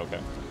action. Okay, okay.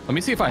 Let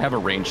me see if I have a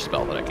ranged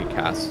spell that I could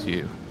cast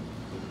too.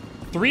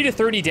 3 to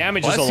 30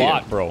 damage is Bless a you.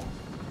 lot, bro.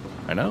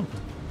 I know.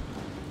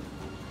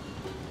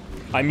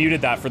 I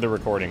muted that for the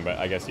recording, but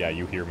I guess, yeah,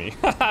 you hear me.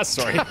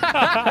 Sorry.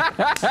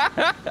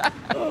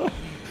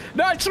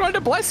 No, I just wanted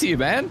to bless you,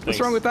 man. What's Thanks.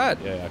 wrong with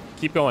that? Yeah, yeah.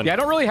 Keep going. Yeah, I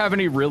don't really have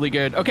any really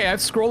good... Okay, I have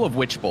Scroll of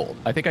Witch Bolt.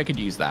 I think I could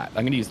use that.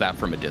 I'm going to use that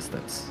from a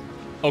distance.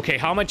 Okay,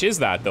 how much is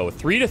that, though?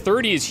 3 to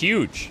 30 is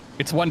huge.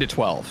 It's 1 to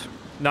 12.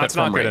 No, it's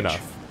not good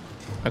enough.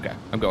 Okay,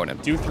 I'm going in.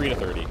 Do 3 to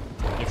 30.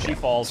 If she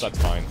falls, that's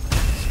fine.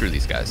 Screw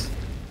these guys.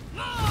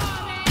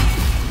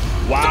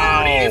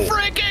 Wow. 30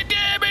 freaking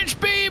damage,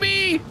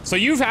 baby! So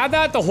you've had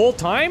that the whole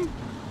time?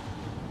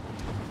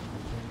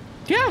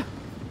 Yeah.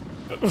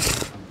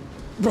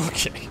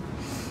 Okay.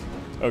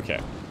 Okay.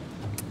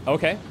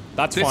 Okay,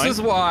 that's This fine.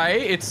 is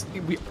why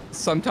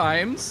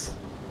sometimes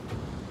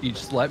you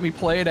just let me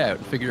play it out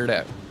and figure it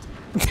out.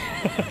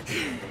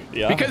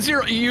 Yeah. Because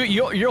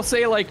you'll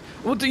say like,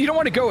 well, you don't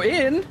want to go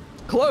in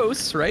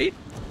close, right?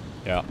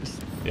 Yeah.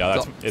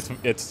 Yeah,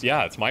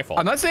 it's my fault.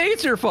 I'm not saying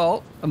it's your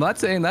fault. I'm not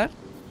saying that.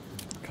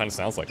 Kind of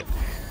sounds like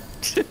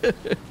it.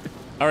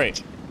 All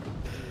right.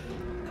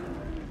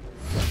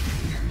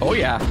 Oh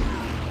yeah.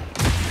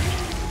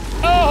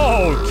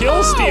 Oh,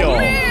 kill steal. Oh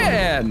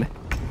man.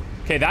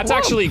 Okay, that's Whoa.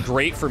 actually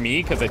great for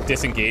me because it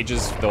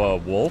disengages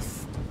the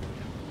wolf.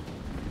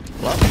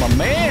 Well, my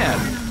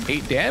man.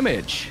 8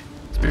 damage.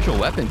 Spiritual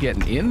weapon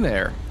getting in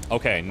there.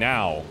 Okay,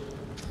 now,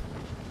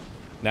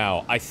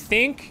 I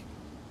think.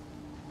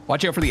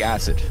 Watch out for the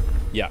acid.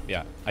 Yeah.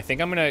 I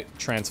think I'm gonna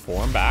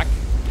transform back.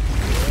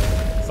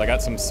 Cause I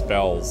got some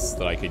spells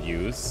that I could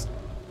use.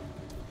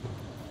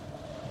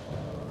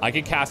 I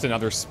could cast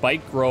another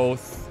spike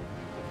growth.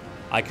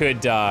 I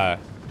could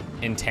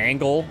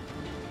entangle.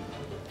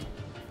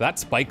 That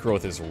spike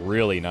growth is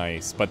really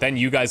nice, but then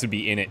you guys would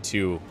be in it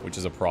too, which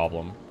is a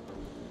problem.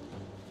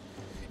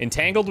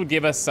 Entangled would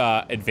give us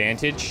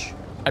advantage.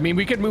 I mean,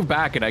 we could move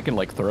back and I can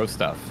like throw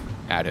stuff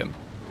at him.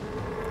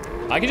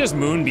 I could just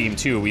moonbeam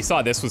too. We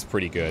saw this was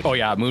pretty good. Oh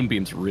yeah,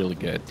 Moonbeam's really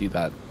good. Do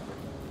that.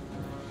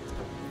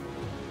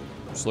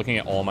 Just looking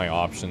at all my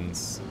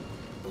options.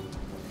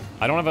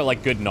 I don't have a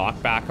like good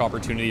knockback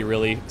opportunity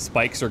really.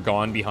 Spikes are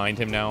gone behind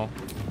him now.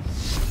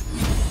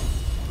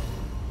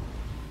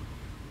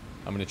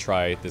 I'm gonna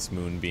try this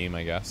moonbeam,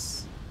 I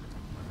guess.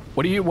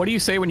 What do you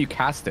say when you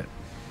cast it?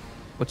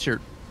 What's your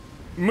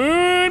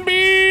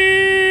moonbeam?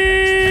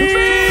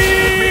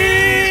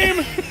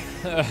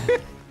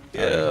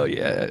 Oh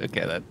yeah,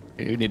 okay. That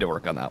you need to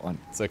work on that one.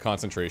 It's a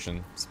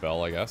concentration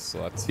spell, I guess.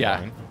 So that's yeah,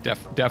 fine.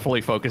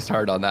 Definitely focused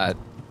hard on that.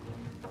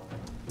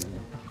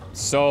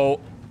 So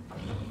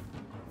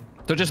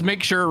just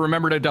make sure,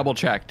 remember to double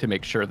check to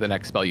make sure the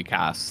next spell you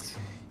cast.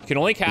 You can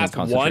only cast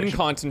one concentration.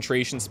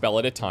 concentration spell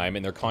at a time,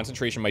 and their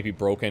concentration might be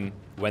broken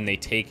when they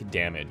take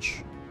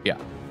damage. Yeah.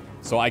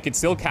 So I could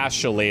still cast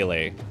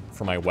Shillelagh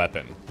for my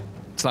weapon.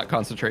 It's not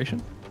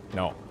concentration?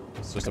 No,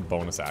 it's just a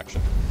bonus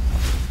action.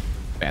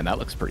 Man, that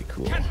looks pretty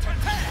cool.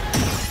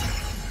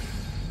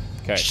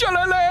 Okay.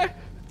 Shillelagh!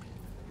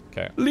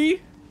 Okay. Lee?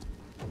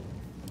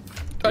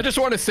 I just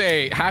want to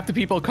say, half the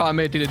people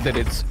commented that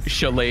it's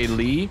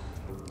Shillelagh.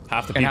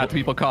 Half the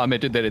people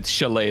commented that it's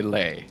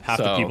Shillelagh. Half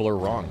the people are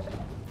wrong.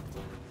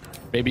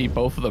 Maybe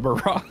both of them are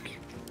wrong.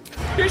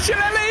 It's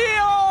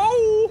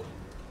Shillelagh!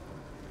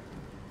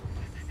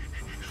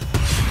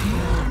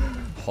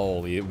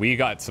 Holy, we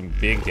got some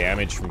big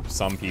damage from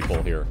some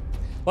people here.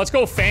 Let's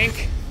go,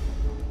 Fank.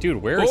 Dude,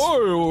 where's...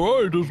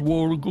 I just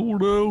want to go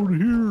down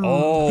here.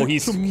 Oh,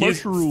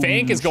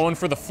 Fank is going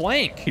for the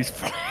flank. He's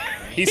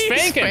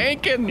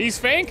fanking. He's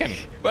fanking.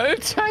 By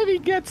the time he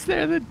gets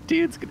there, the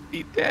dude's gonna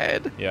be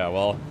dead. Yeah,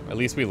 well, at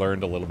least we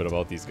learned a little bit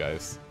about these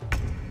guys.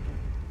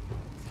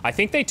 I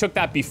think they took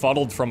that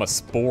befuddled from a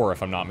spore,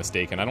 if I'm not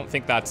mistaken. I don't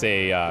think that's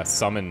a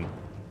summon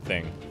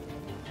thing.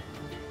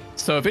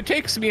 So if it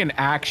takes me an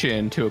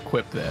action to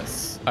equip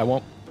this,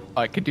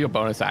 I could do a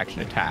bonus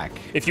action attack.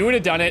 If you would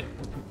have done it...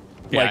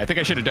 Yeah, I think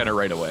I should have done it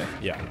right away.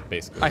 Yeah,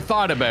 basically. I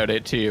thought about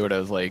it too, and I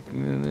was like...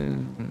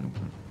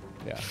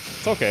 Yeah,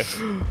 it's okay.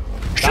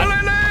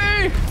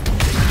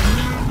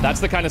 That's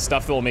the kind of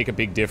stuff that will make a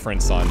big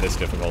difference on this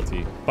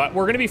difficulty. But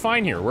we're gonna be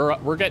fine here.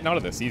 We're getting out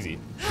of this easy.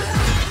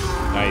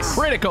 Nice.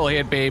 Critical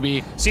hit,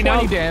 baby. See,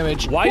 20 now,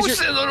 damage. Why is Who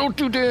says I don't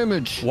do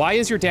damage? Why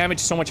is your damage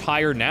so much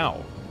higher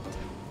now?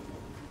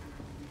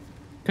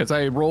 Because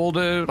I rolled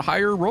a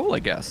higher roll, I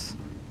guess.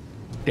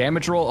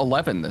 Damage roll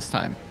 11 this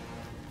time.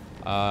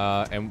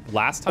 And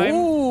last time?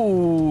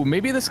 Ooh,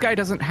 maybe this guy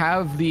doesn't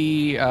have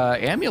the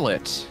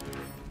amulet.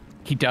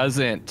 He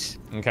doesn't.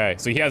 Okay,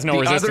 so he has no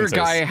resistance. The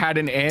other guy had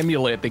an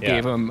amulet that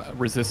gave him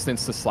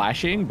resistance to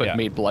slashing, but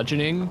made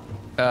bludgeoning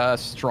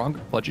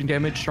bludgeoning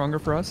damage stronger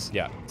for us.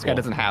 Yeah. This guy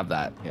doesn't have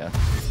that. Yeah.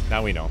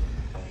 Now we know.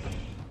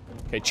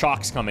 Okay,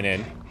 Chalk's coming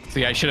in.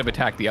 See, I should have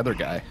attacked the other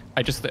guy.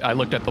 I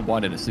looked at the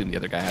one and assumed the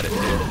other guy had it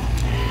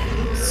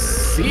too.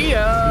 See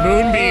ya!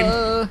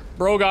 Moonbeam.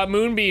 Bro got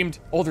moonbeamed.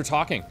 Oh, they're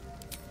talking.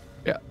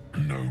 Yeah.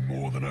 No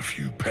more than a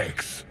few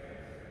pecks.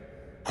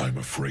 I'm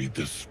afraid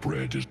this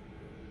spread is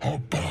a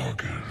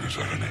bargain,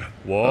 isn't it?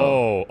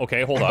 Whoa.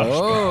 Okay, hold on.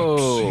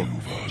 Oh.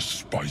 Silver,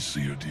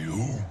 spicier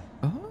deal.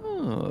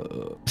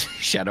 Oh.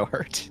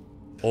 Shadowheart.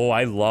 Oh,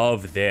 I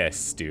love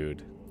this,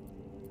 dude.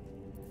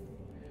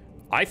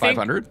 I think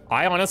 500?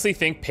 I honestly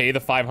think pay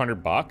the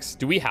 $500.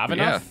 Do we have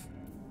enough? Yeah.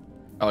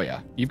 Oh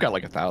yeah, you've got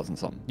like 1,000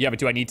 something. Yeah, but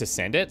do I need to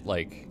send it?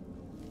 Like,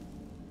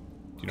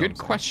 good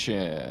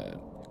question.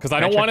 Because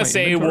I don't want to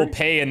say we'll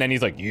pay and then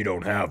he's like, you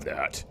don't have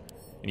that,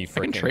 and he freaking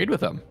I can trade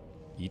with him.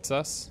 Eats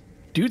us.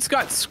 Dude's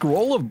got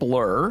Scroll of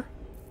Blur,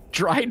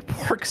 dried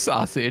pork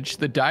sausage,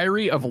 the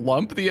Diary of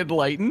Lump the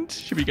Enlightened.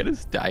 Should we get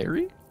his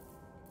diary?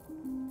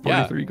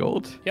 43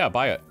 gold. Yeah,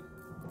 buy it.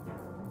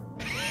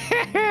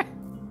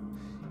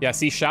 Yeah,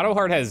 see,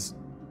 Shadowheart has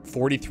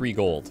 43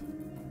 gold.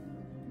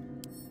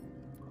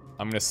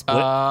 I'm gonna split.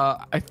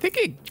 I think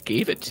it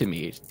gave it to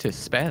me to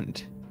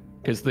spend,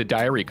 because the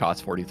diary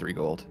costs 43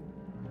 gold.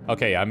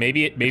 Okay, yeah,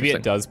 maybe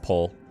it does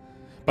pull.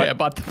 But yeah, I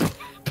bought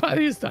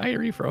his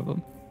diary from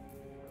him.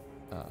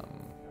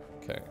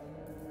 Okay.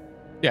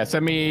 Yeah,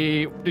 send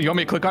me. Do you want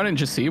me to click on it and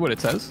just see what it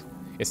says?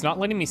 It's not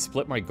letting me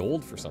split my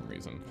gold for some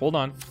reason. Hold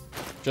on.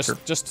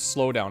 Just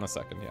slow down a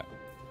second, yeah.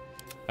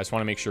 I just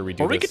want to make sure we do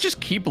this. Or we could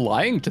just keep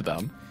lying to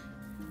them.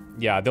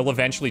 Yeah, they'll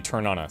eventually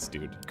turn on us,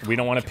 dude. We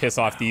don't want to piss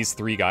off these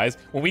 3 guys.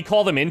 When we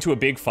call them into a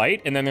big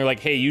fight and then they're like,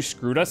 hey, you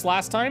screwed us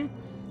last time?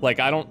 Like,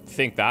 I don't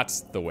think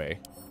that's the way.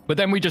 But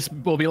then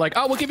we'll be like,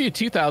 oh, we'll give you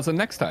 2,000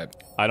 next time.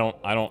 I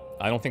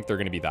don't think they're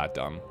going to be that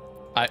dumb.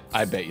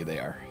 I bet you they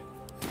are.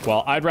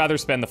 Well, I'd rather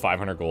spend the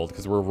 500 gold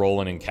because we're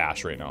rolling in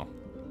cash right now.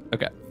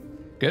 Okay.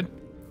 Good?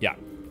 Yeah.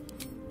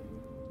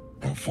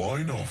 A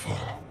fine offer.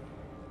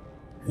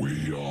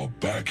 We are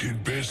back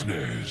in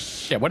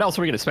business. Yeah, what else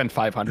are we going to spend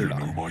 500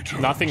 on? My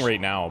terms. Nothing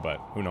right now, but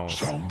who knows.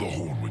 Sound the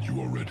horn when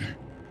you are ready.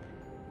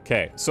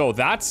 Okay, so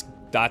that's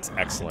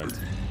excellent.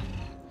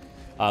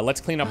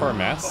 Let's clean up our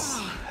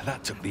mess.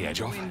 That took the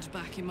edge off. Wind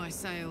back in my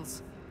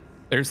sails.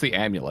 There's the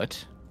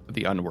amulet,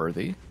 the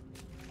unworthy.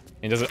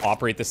 And does it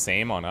operate the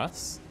same on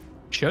us?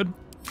 Should.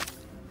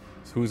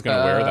 So who's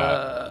gonna wear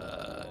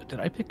that? Did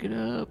I pick it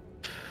up?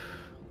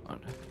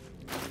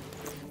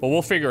 Well,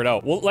 we'll figure it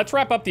out. Well, let's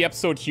wrap up the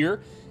episode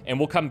here, and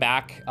we'll come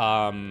back.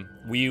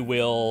 We've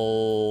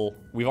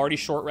already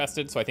short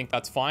rested, so I think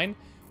that's fine.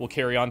 We'll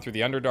carry on through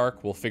the Underdark.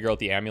 We'll figure out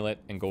the amulet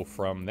and go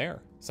from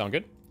there. Sound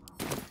good?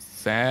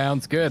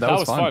 Sounds good. That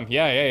was fun.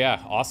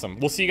 Yeah. Awesome.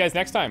 We'll see you guys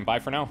next time. Bye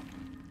for now.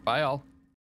 Bye, all.